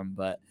for him.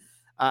 But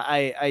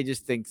I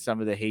just think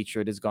some of the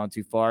hatred has gone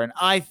too far. And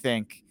I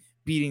think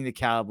beating the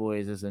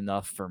Cowboys is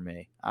enough for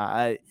me.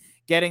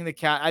 Getting the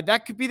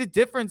that could be the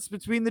difference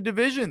between the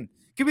division.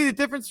 Could be the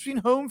difference between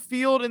home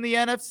field and the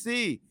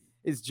NFC,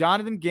 is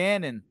Jonathan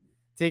Gannon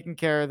taking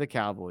care of the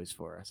Cowboys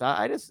for us.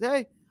 I just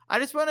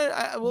want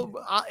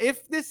to,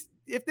 if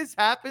this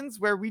happens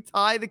where we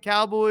tie the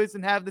Cowboys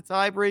and have the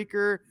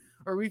tiebreaker,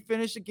 or we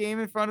finish a game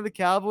in front of the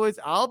Cowboys,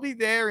 I'll be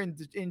there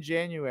in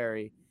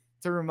January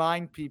to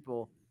remind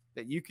people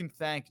that you can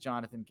thank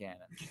Jonathan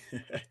Gannon.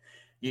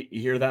 You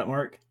hear that,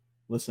 Mark?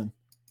 Listen.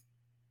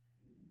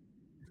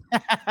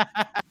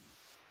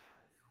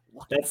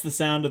 That's the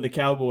sound of the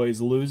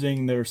Cowboys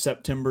losing their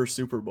September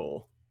Super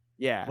Bowl.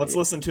 Yeah. Let's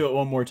listen to it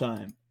one more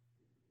time.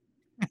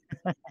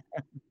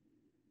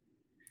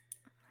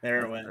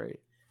 There it went. Great.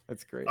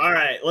 That's great. All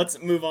right,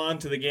 let's move on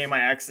to the game I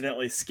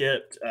accidentally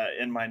skipped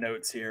in my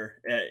notes here.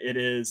 It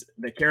is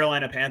the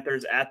Carolina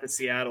Panthers at the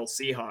Seattle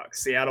Seahawks.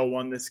 Seattle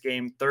won this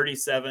game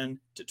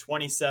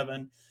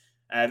 37-27.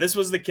 This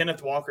was the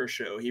Kenneth Walker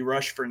show. He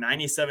rushed for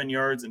 97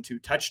 yards and 2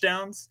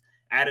 touchdowns,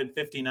 added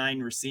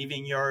 59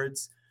 receiving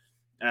yards.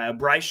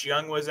 Bryce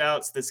Young was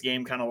out, so this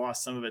game kind of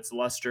lost some of its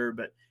luster,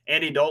 but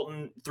Andy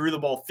Dalton threw the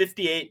ball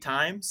 58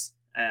 times,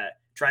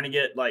 trying to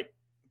get like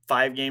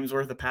 5 games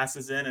worth of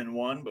passes in and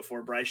 1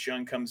 before Bryce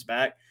Young comes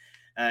back.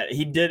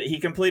 He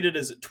completed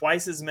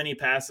twice as many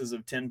passes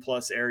of 10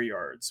 plus air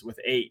yards with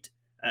 8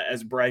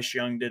 as Bryce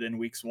Young did in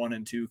weeks 1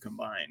 and 2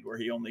 combined, where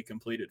he only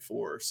completed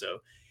 4. So,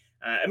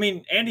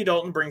 Andy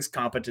Dalton brings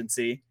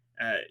competency.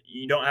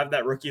 You don't have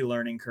that rookie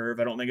learning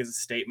curve. I don't think it's a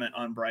statement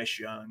on Bryce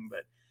Young,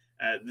 but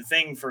the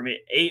thing for me,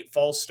 8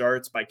 false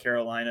starts by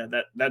Carolina,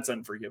 that's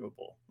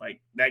unforgivable. Like,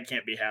 that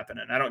can't be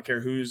happening. I don't care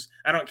if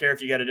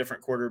you got a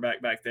different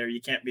quarterback back there. You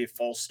can't be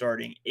false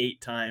starting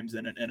 8 times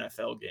in an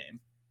NFL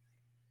game.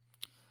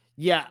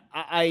 Yeah,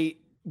 I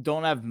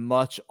don't have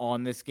much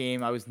on this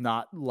game. I was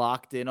not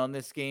locked in on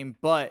this game,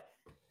 but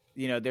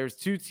there's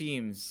 2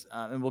 teams,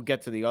 and we'll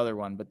get to the other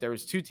one, but there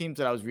was 2 teams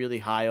that I was really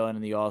high on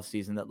in the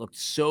offseason that looked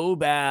so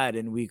bad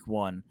in week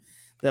 1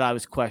 that I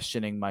was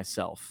questioning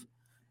myself.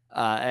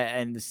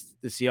 And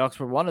the Seahawks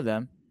were one of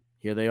them.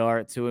 Here they are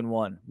at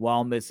 2-1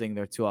 while missing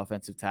their 2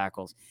 offensive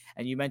tackles.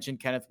 And you mentioned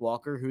Kenneth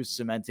Walker, who's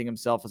cementing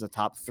himself as a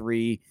top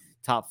 3,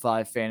 top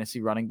 5 fantasy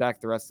running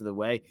back the rest of the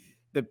way.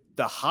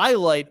 The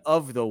highlight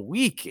of the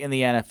week in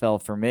the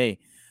NFL for me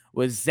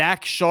was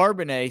Zach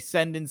Charbonnet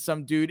sending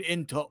some dude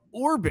into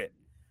orbit.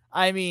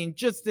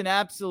 Just an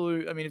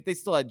absolute. If they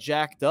still had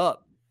jacked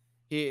up,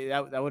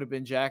 that would have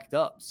been jacked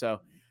up.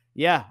 So,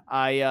 yeah,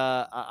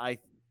 the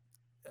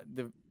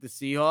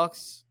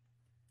Seahawks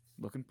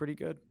looking pretty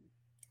good.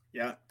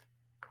 Yeah.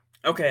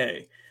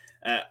 Okay.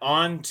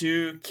 On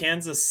to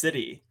Kansas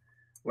City,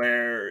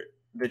 where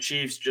the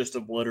Chiefs just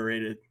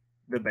obliterated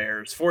the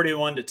Bears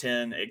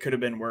 41-10. It could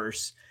have been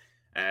worse.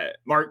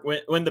 Mark,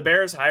 when the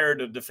Bears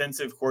hired a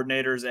defensive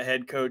coordinator as a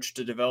head coach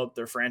to develop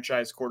their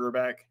franchise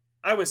quarterback,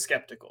 I was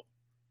skeptical.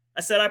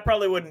 I said I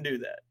probably wouldn't do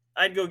that.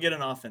 I'd go get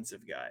an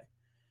offensive guy.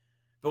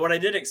 But what I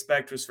did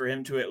expect was for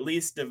him to at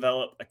least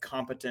develop a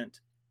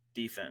competent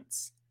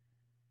defense.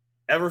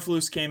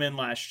 Eberflus came in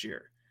last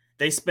year.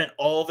 They spent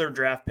all their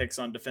draft picks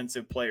on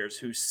defensive players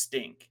who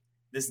stink.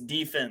 This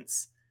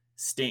defense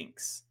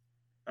stinks.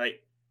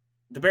 Like,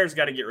 the Bears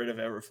got to get rid of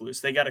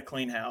Eberflus. They got to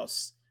clean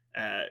house.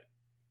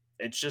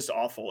 It's just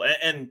awful.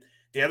 And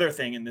the other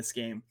thing in this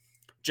game,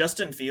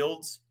 Justin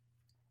Fields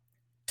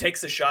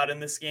takes a shot in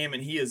this game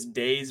and he is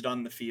dazed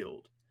on the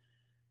field.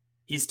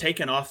 He's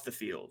taken off the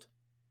field.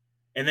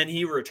 And then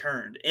he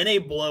returned in a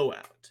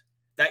blowout.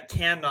 That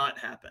cannot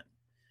happen.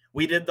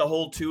 We did the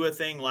whole Tua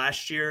thing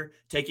last year,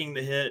 taking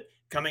the hit,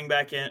 coming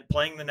back in,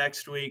 playing the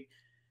next week,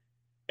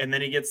 and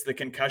then he gets the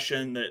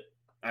concussion that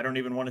I don't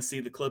even want to see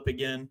the clip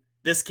again.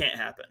 This can't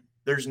happen.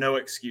 There's no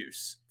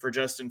excuse for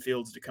Justin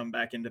Fields to come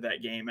back into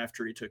that game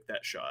after he took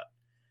that shot.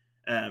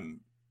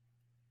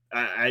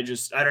 I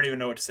don't even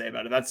know what to say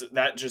about it.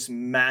 That just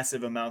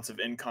massive amounts of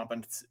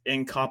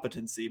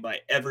incompetency by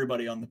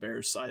everybody on the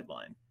Bears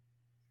sideline.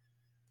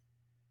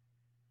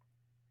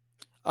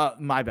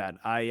 My bad.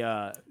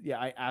 I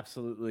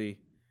absolutely.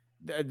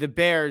 The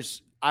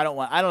Bears. I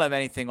don't have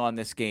anything on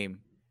this game.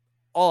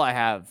 All I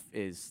have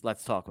is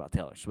let's talk about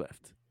Taylor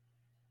Swift.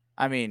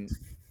 I mean,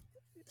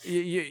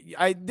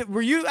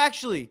 were you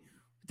actually?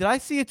 Did I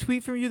see a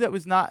tweet from you that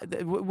was not?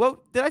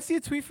 What did I see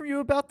a tweet from you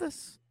about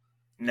this?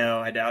 No,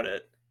 I doubt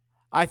it.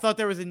 I thought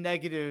there was a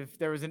negative.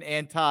 There was an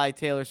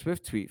anti-Taylor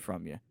Swift tweet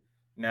from you.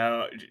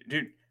 No,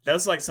 dude. That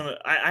was like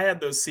I had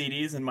those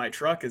CDs in my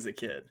truck as a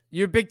kid.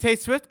 You're a big Taylor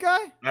Swift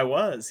guy? I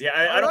was. Yeah,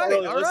 I don't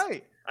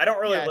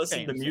really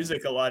listen to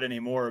music a lot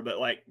anymore, but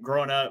like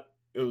growing up,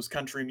 it was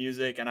country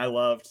music and I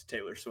loved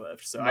Taylor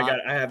Swift. So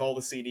I have all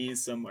the CDs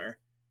somewhere.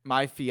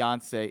 My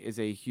fiance is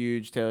a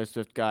huge Taylor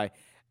Swift guy.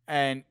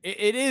 And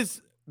it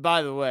is,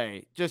 by the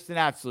way, just an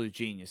absolute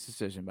genius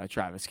decision by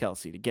Travis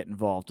Kelce to get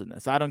involved in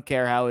this. I don't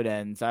care how it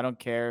ends. I don't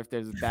care if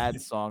there's a bad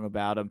song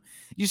about him.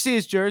 You see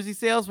his jersey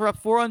sales were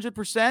up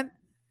 400%.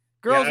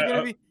 Girls are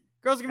gonna be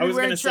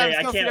wearing Travis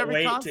Kelce at every concert. I can't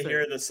wait to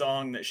hear the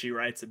song that she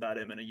writes about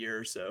him in a year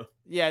or so.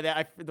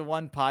 Yeah, the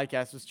one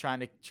podcast was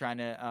trying to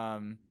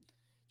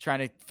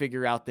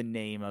figure out the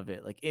name of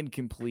it, like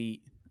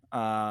incomplete.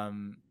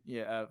 Fumbled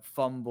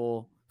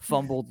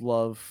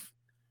love.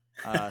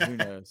 Who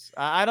knows?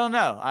 I don't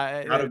know.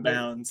 Out of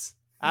bounds.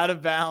 Out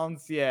of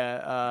bounds.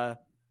 Yeah.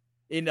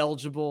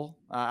 Ineligible.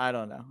 I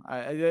don't know.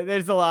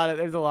 There's a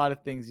lot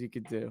of things you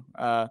could do.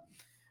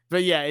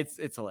 But yeah,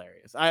 it's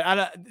hilarious.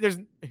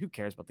 Who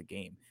cares about the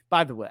game?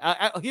 By the way,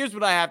 here's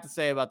what I have to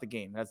say about the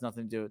game. It has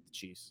nothing to do with the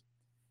Chiefs.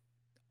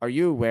 Are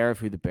you aware of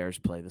who the Bears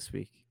play this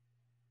week?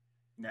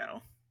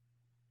 No.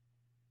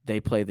 They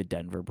play the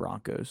Denver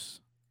Broncos.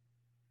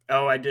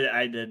 Oh, I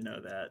did know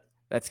that.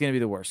 That's going to be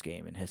the worst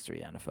game in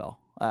history of the NFL.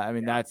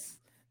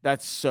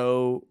 That's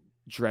so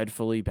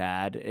dreadfully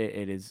bad.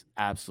 It is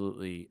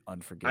absolutely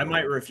unforgivable. I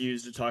might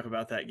refuse to talk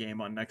about that game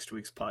on next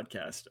week's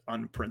podcast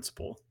on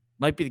principle.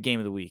 Might be the game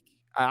of the week.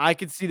 I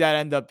could see that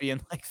end up being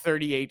like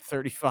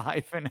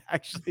 38-35 and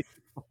actually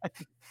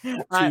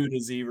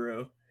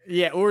 2-0.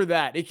 Yeah, or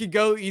that. It could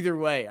go either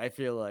way, I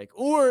feel like.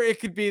 Or it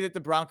could be that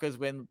the Broncos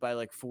win by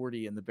like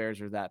 40 and the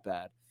Bears are that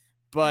bad.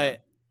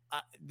 But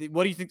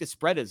what do you think the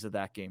spread is of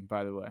that game,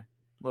 by the way?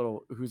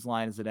 Whose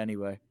line is it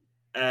anyway?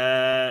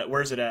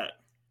 Where's it at?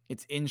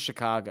 It's in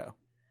Chicago.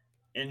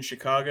 In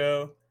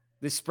Chicago?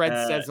 The spread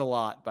says a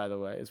lot, by the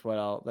way,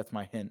 that's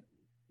my hint.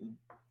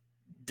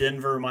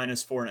 Denver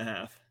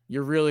 -4.5.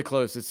 You're really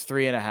close. It's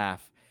 3.5.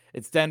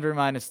 It's Denver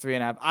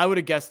 -3.5. I would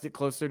have guessed it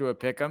closer to a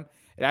pick 'em.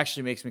 It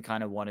actually makes me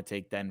kind of want to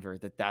take Denver.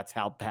 That's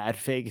how bad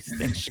Vegas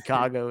thinks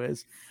Chicago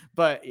is.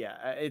 But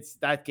yeah,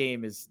 that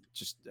game is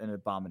just an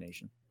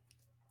abomination.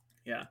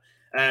 Yeah.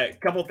 A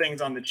couple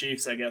things on the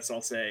Chiefs, I guess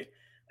I'll say.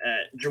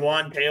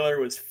 Jawan Taylor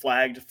was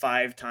flagged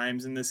 5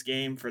 times in this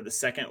game for the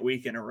second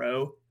week in a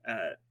row.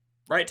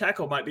 Right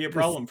tackle might be a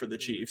problem for the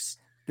Chiefs.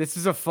 This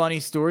is a funny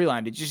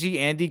storyline. Did you see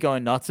Andy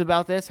going nuts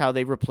about this? How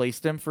they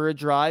replaced him for a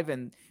drive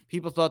and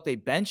people thought they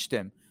benched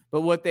him.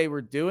 But what they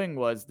were doing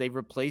was they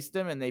replaced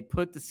him and they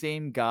put the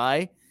same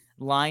guy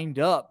lined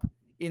up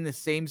in the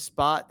same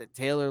spot that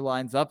Taylor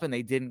lines up and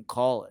they didn't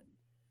call it.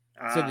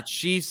 So the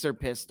Chiefs are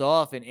pissed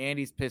off and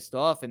Andy's pissed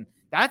off. And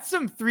that's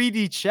some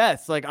 3D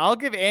chess. Like, I'll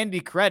give Andy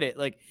credit.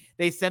 Like,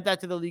 they sent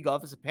that to the league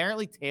office.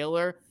 Apparently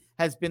Taylor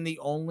has been the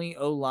only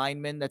O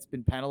lineman that's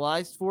been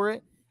penalized for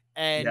it.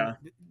 And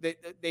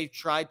they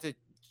tried to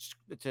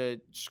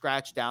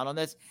scratch down on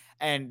this,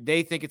 and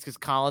they think it's because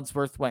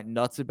Collinsworth went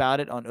nuts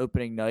about it on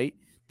opening night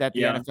that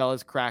the NFL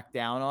has cracked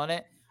down on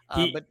it.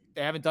 But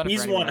they haven't done it.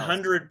 He's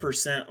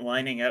 100%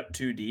 lining up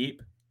too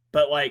deep,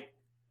 but like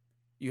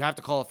you have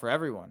to call it for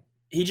everyone.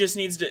 he just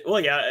needs to, well,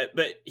 yeah,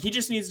 but he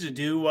just needs to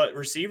do what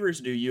receivers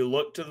do. You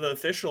look to the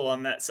official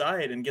on that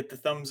side and get the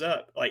thumbs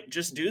up. Like,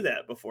 just do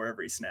that before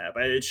every snap.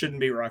 It shouldn't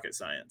be rocket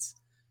science.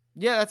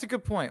 Yeah, that's a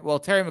good point. Well,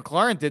 Terry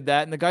McLaurin did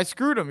that, and the guy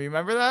screwed him. You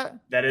remember that?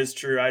 That is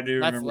true. I do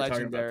That's remember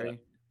talking about legendary.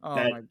 Oh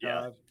that. my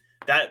Yeah,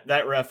 god.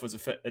 that ref was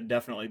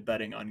definitely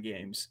betting on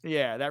games.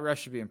 Yeah, that ref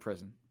should be in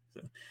prison.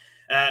 So,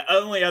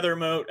 only other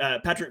note,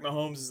 Patrick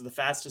Mahomes is the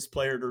fastest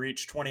player to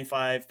reach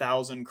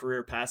 25,000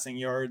 career passing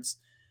yards.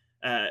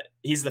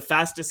 He's the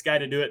fastest guy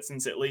to do it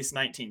since at least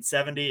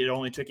 1970. It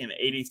only took him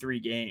 83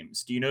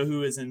 games. Do you know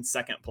who is in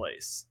second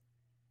place?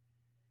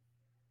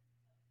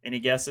 Any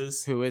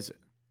guesses? Who is it?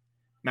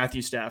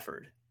 Matthew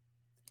Stafford.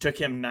 Took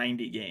him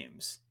 90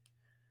 games.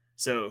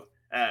 So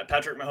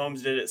Patrick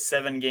Mahomes did it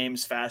 7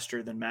 games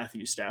faster than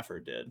Matthew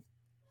Stafford did.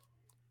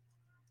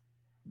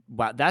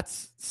 Wow,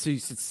 that's so you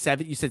said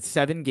 7. You said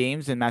 7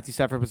 games, and Matthew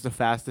Stafford was the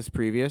fastest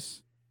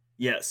previous.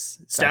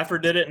 Yes,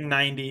 Stafford did it in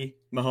 90.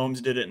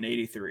 Mahomes did it in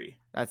 83.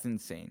 That's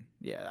insane.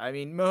 Yeah, I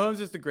mean, Mahomes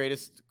is the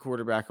greatest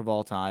quarterback of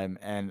all time,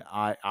 and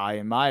I,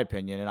 in my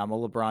opinion, and I'm a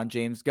LeBron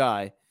James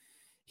guy,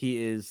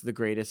 he is the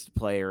greatest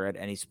player at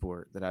any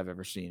sport that I've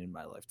ever seen in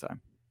my lifetime.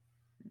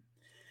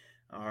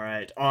 All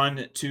right,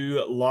 on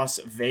to Las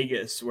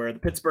Vegas, where the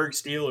Pittsburgh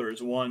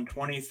Steelers won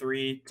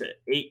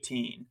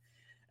 23-18.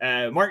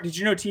 Mark, did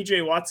you know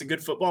TJ Watt's a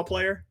good football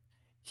player?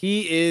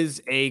 He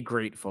is a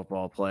great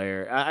football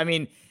player. I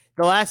mean,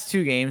 the last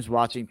 2 games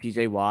watching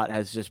TJ Watt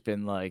has just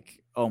been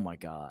like, oh my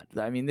God.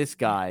 I mean, this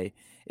guy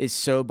is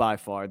so by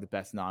far the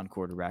best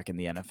non-quarterback in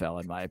the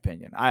NFL, in my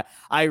opinion.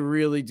 I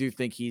really do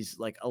think he's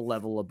like a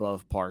level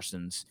above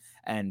Parsons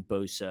and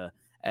Bosa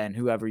and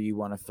whoever you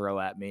want to throw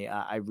at me.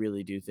 I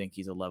really do think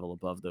he's a level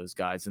above those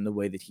guys in the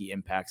way that he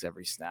impacts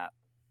every snap.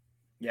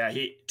 Yeah,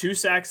 2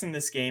 sacks in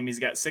this game. He's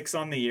got 6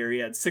 on the year. He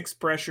had 6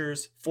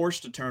 pressures,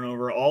 forced a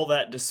turnover, all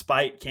that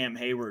despite Cam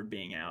Hayward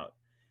being out.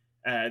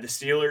 The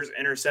Steelers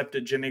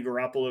intercepted Jimmy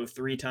Garoppolo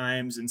 3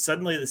 times, and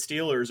suddenly the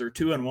Steelers are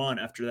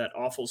 2-1 after that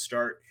awful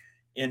start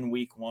in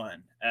week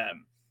 1.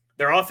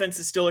 Their offense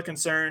is still a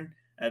concern.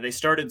 They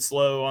started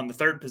slow. On the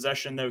 3rd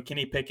possession, though,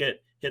 Kenny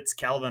Pickett hits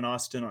Calvin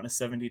Austin on a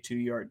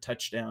 72-yard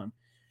touchdown.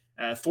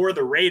 For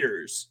the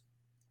Raiders,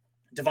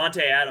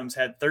 Devontae Adams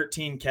had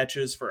 13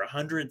 catches for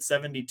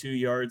 172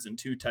 yards and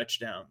 2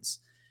 touchdowns.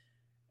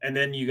 And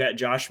then you got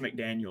Josh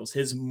McDaniels,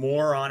 his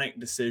moronic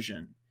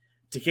decision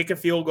to kick a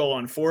field goal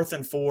on 4th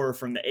and 4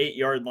 from the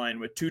 8-yard line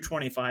with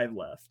 2:25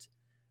 left.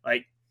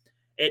 Like,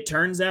 it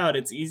turns out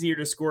it's easier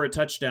to score a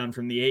touchdown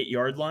from the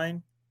 8-yard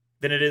line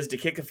than it is to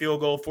kick a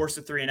field goal, force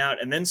a 3 and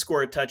out, and then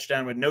score a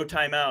touchdown with no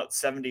timeout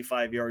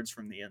 75 yards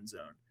from the end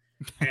zone.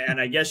 And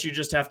I guess you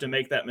just have to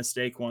make that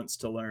mistake once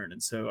to learn.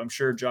 And so I'm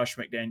sure Josh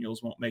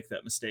McDaniels won't make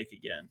that mistake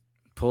again.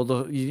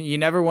 You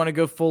never want to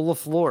go full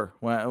floor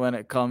when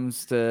it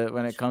comes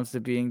to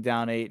being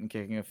down 8 and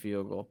kicking a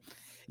field goal.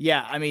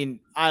 Yeah, I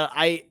mean,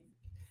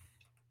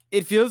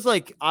 it feels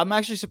like I'm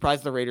actually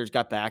surprised the Raiders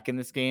got back in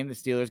this game. The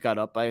Steelers got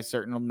up by a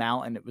certain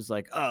amount, and it was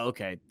like, oh,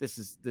 okay, this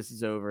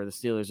is over. The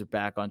Steelers are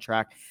back on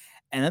track.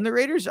 And then the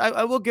Raiders,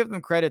 I will give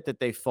them credit that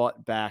they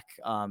fought back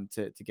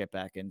to get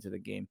back into the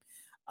game.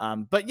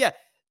 But yeah,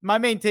 my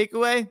main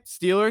takeaway,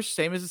 Steelers,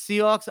 same as the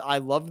Seahawks. I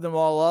loved them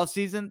all off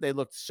season. They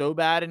looked so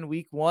bad in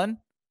week 1.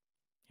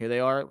 Here they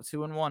are at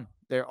 2-1.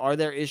 Are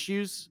there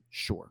issues?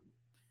 Sure.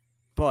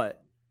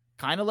 But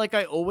kind of like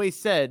I always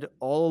said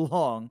all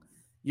along,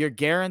 you're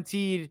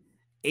guaranteed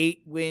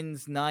 8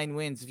 wins, 9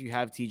 wins if you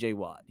have TJ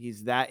Watt.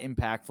 He's that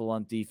impactful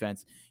on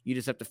defense. You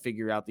just have to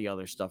figure out the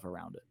other stuff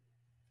around it.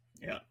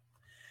 Yeah.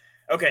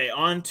 Okay,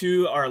 on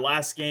to our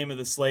last game of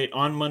the slate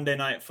on Monday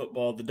Night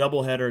Football, the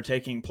doubleheader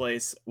taking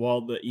place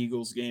while the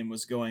Eagles game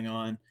was going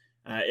on.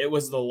 It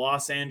was the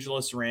Los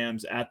Angeles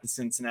Rams at the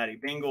Cincinnati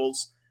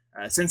Bengals.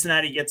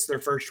 Cincinnati gets their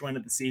first win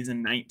of the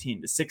season,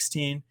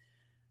 19-16.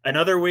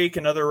 Another week,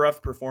 another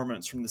rough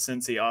performance from the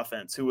Cincy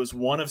offense, who was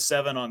 1 of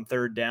 7 on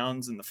 3rd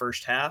downs in the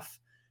first half.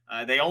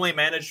 They only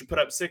managed to put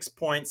up 6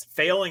 points,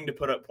 failing to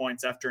put up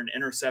points after an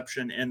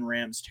interception in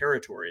Rams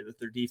territory that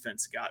their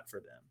defense got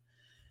for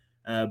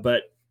them.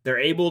 But they're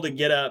able to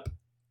get up,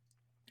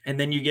 and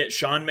then you get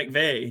Sean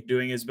McVay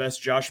doing his best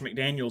Josh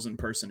McDaniels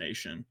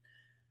impersonation.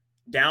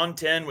 Down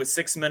 10 with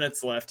 6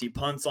 minutes left, he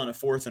punts on a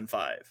 4th and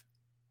 5.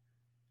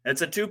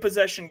 It's a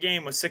 2-possession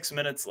game with 6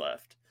 minutes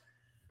left.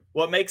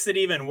 What makes it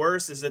even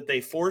worse is that they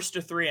forced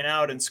a 3 and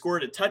out and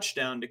scored a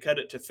touchdown to cut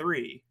it to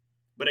 3,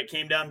 but it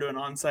came down to an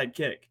onside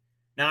kick.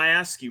 Now I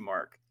ask you,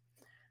 Mark,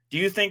 do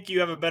you think you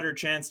have a better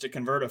chance to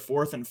convert a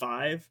 4th and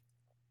 5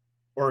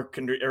 or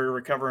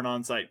recover an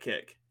onside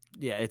kick?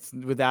 Yeah, it's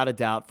without a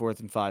doubt 4th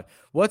and 5.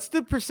 What's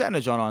the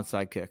percentage on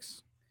onside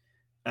kicks?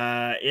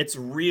 It's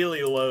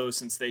really low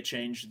since they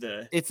changed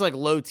the. It's like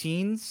low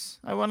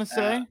teens, I want to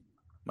say.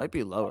 Might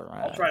be lower.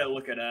 I'll try to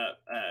look it up.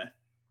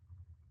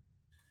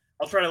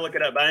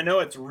 But I know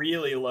it's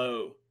really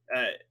low.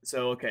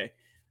 Okay.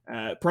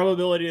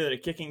 Probability that a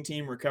kicking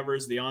team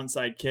recovers the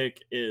onside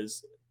kick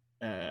is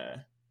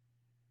 30%,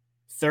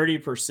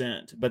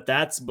 but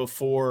that's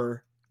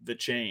before the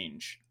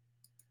change.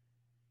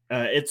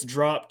 It's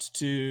dropped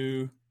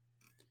to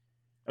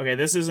Okay,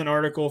 this is an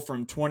article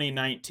from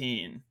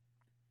 2019,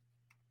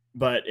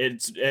 but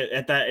it's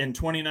at that in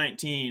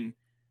 2019,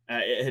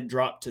 it had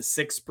dropped to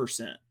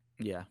 6%.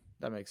 Yeah,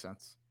 that makes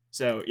sense.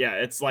 So yeah,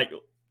 it's like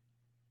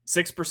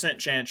 6%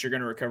 chance you're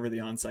going to recover the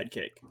onside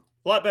kick.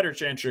 A lot better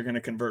chance you're going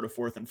to convert a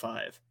 4th and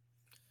 5.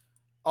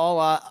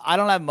 I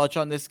don't have much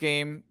on this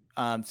game.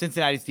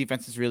 Cincinnati's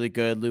defense is really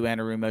good. Lou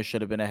Anarumo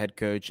should have been a head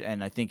coach,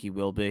 and I think he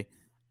will be.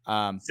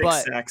 6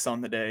 but sacks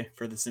on the day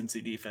for the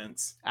Cincy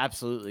defense.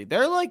 absolutely,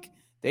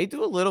 they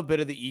do a little bit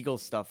of the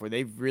Eagles stuff where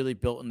they've really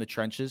built in the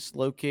trenches,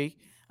 low key.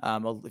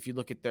 If you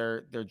look at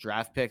their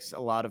draft picks, a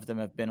lot of them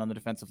have been on the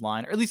defensive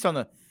line, or at least on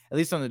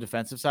the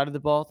defensive side of the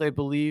ball. They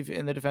believe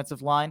in the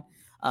defensive line,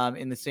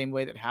 in the same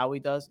way that Howie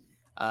does,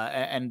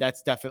 and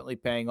that's definitely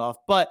paying off.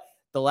 But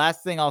the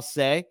last thing I'll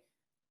say,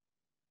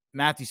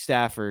 Matthew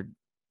Stafford,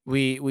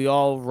 we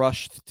all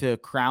rushed to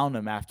crown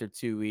him after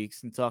 2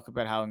 weeks and talk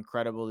about how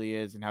incredible he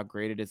is and how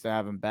great it is to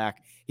have him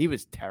back. He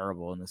was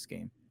terrible in this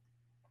game.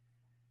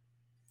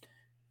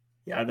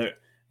 Yeah,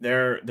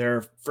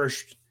 their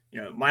first,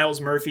 Miles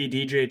Murphy,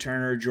 DJ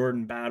Turner,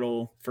 Jordan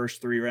Battle,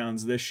 first 3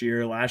 rounds this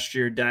year. Last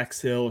year,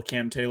 Dax Hill,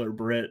 Cam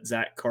Taylor-Britt,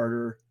 Zach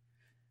Carter,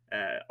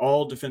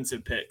 all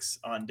defensive picks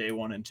on day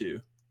 1 and 2.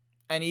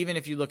 And even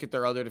if you look at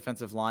their other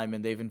defensive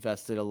linemen, they've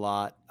invested a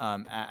lot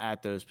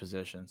at those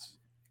positions.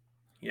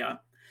 Yeah.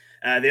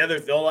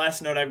 The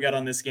last note I've got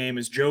on this game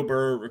is Joe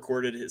Burrow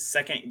recorded his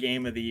 2nd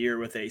game of the year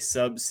with a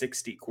sub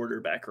 60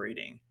 quarterback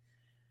rating.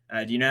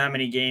 Do you know how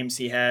many games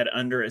he had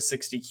under a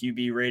 60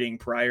 QB rating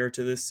prior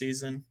to this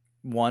season?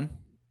 1.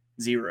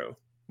 0.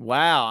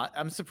 Wow.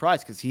 I'm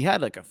surprised because he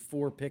had like a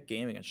 4-pick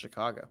game against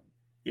Chicago.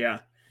 Yeah.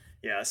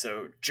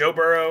 So Joe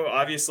Burrow,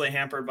 obviously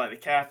hampered by the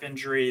calf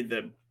injury.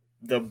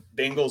 The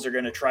Bengals are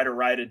going to try to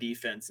ride a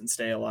defense and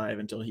stay alive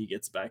until he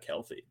gets back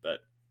healthy, but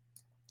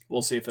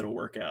we'll see if it'll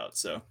work out.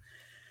 So,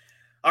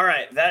 all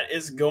right, that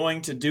is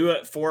going to do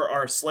it for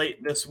our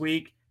slate this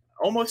week.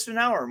 Almost an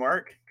hour,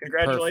 Mark.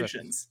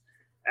 Congratulations.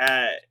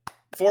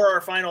 For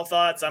our final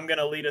thoughts, I'm going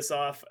to lead us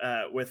off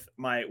with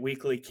my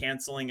weekly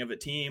canceling of a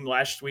team.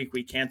 Last week,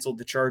 we canceled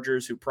the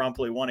Chargers, who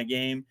promptly won a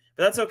game,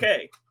 but that's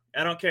okay.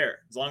 I don't care.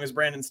 As long as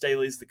Brandon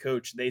Staley's the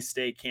coach, they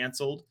stay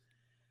canceled.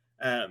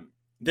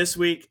 This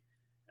week,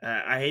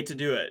 I hate to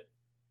do it,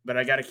 but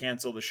I got to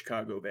cancel the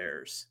Chicago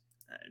Bears.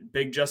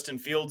 Big Justin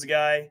Fields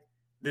guy,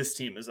 this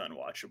team is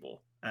unwatchable.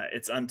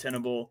 It's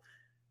untenable.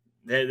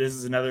 This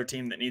is another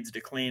team that needs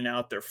to clean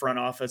out their front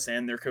office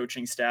and their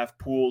coaching staff.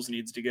 Pools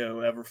needs to go.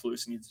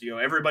 Eberflus needs to go.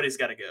 Everybody's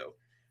got to go.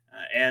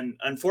 And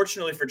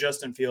unfortunately for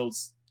Justin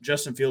Fields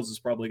is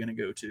probably going to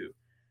go too,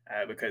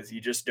 because you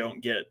just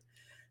don't get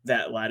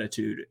that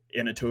latitude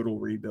in a total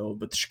rebuild.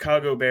 But the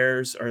Chicago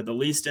Bears are the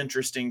least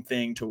interesting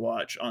thing to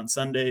watch on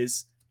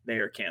Sundays. They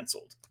are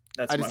canceled.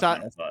 That's my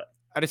final thought.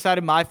 I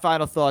decided my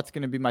final thought's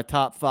going to be my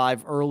top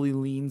 5 early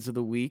leans of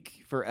the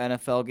week for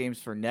NFL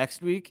games for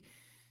next week.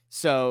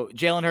 So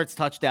Jalen Hurts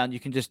touchdown, you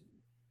can just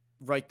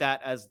write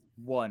that as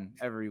 1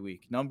 every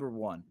week. Number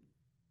 1,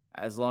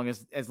 as long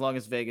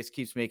as Vegas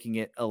keeps making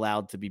it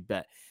allowed to be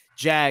bet.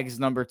 Jags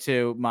number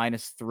 2,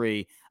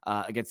 -3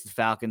 against the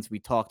Falcons. We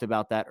talked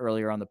about that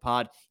earlier on the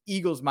pod.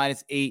 Eagles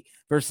 -8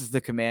 versus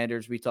the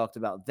Commanders. We talked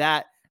about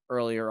that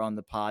earlier on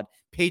the pod.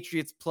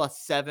 Patriots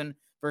 +7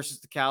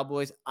 versus the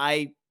Cowboys.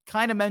 I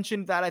kind of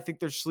mentioned that. I think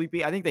they're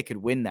sleepy. I think they could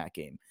win that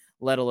game,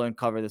 let alone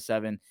cover the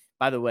 7.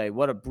 By the way,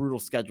 what a brutal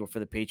schedule for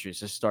the Patriots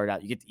to start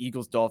out. You get the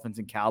Eagles, Dolphins,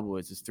 and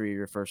Cowboys as 3 of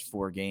your first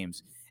 4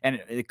 games.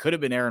 And it could have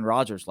been Aaron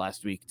Rodgers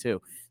last week,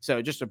 too.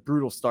 So just a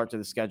brutal start to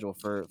the schedule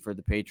for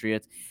the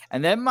Patriots.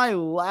 And then my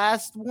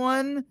last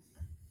one,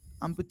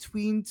 I'm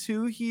between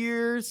 2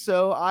 here.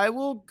 So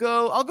I'll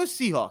go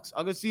Seahawks.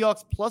 I'll go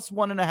Seahawks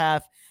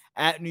 +1.5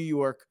 at New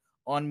York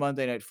on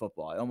Monday Night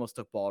Football. I almost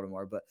took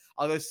Baltimore, but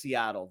I'll go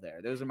Seattle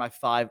there. Those are my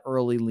 5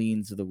 early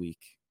leans of the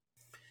week.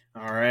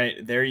 All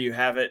right, there you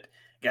have it.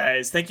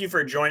 Guys, thank you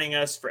for joining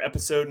us for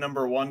episode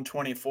number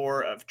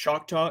 124 of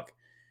Chalk Talk.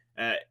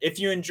 If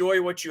you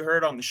enjoy what you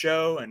heard on the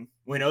show, and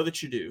we know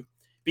that you do,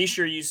 be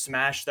sure you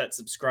smash that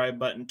subscribe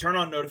button, turn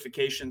on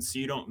notifications so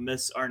you don't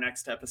miss our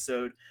next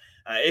episode.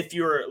 If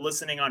you're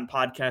listening on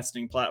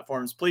podcasting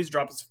platforms, please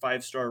drop us a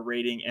 5-star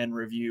rating and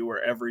review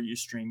wherever you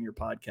stream your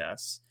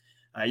podcasts.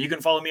 You can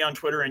follow me on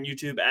Twitter and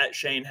YouTube at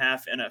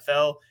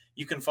ShaneHalfNFL.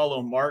 You can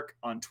follow Mark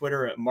on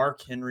Twitter at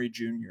Mark Henry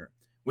Jr.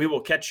 We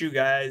will catch you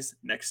guys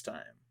next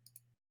time.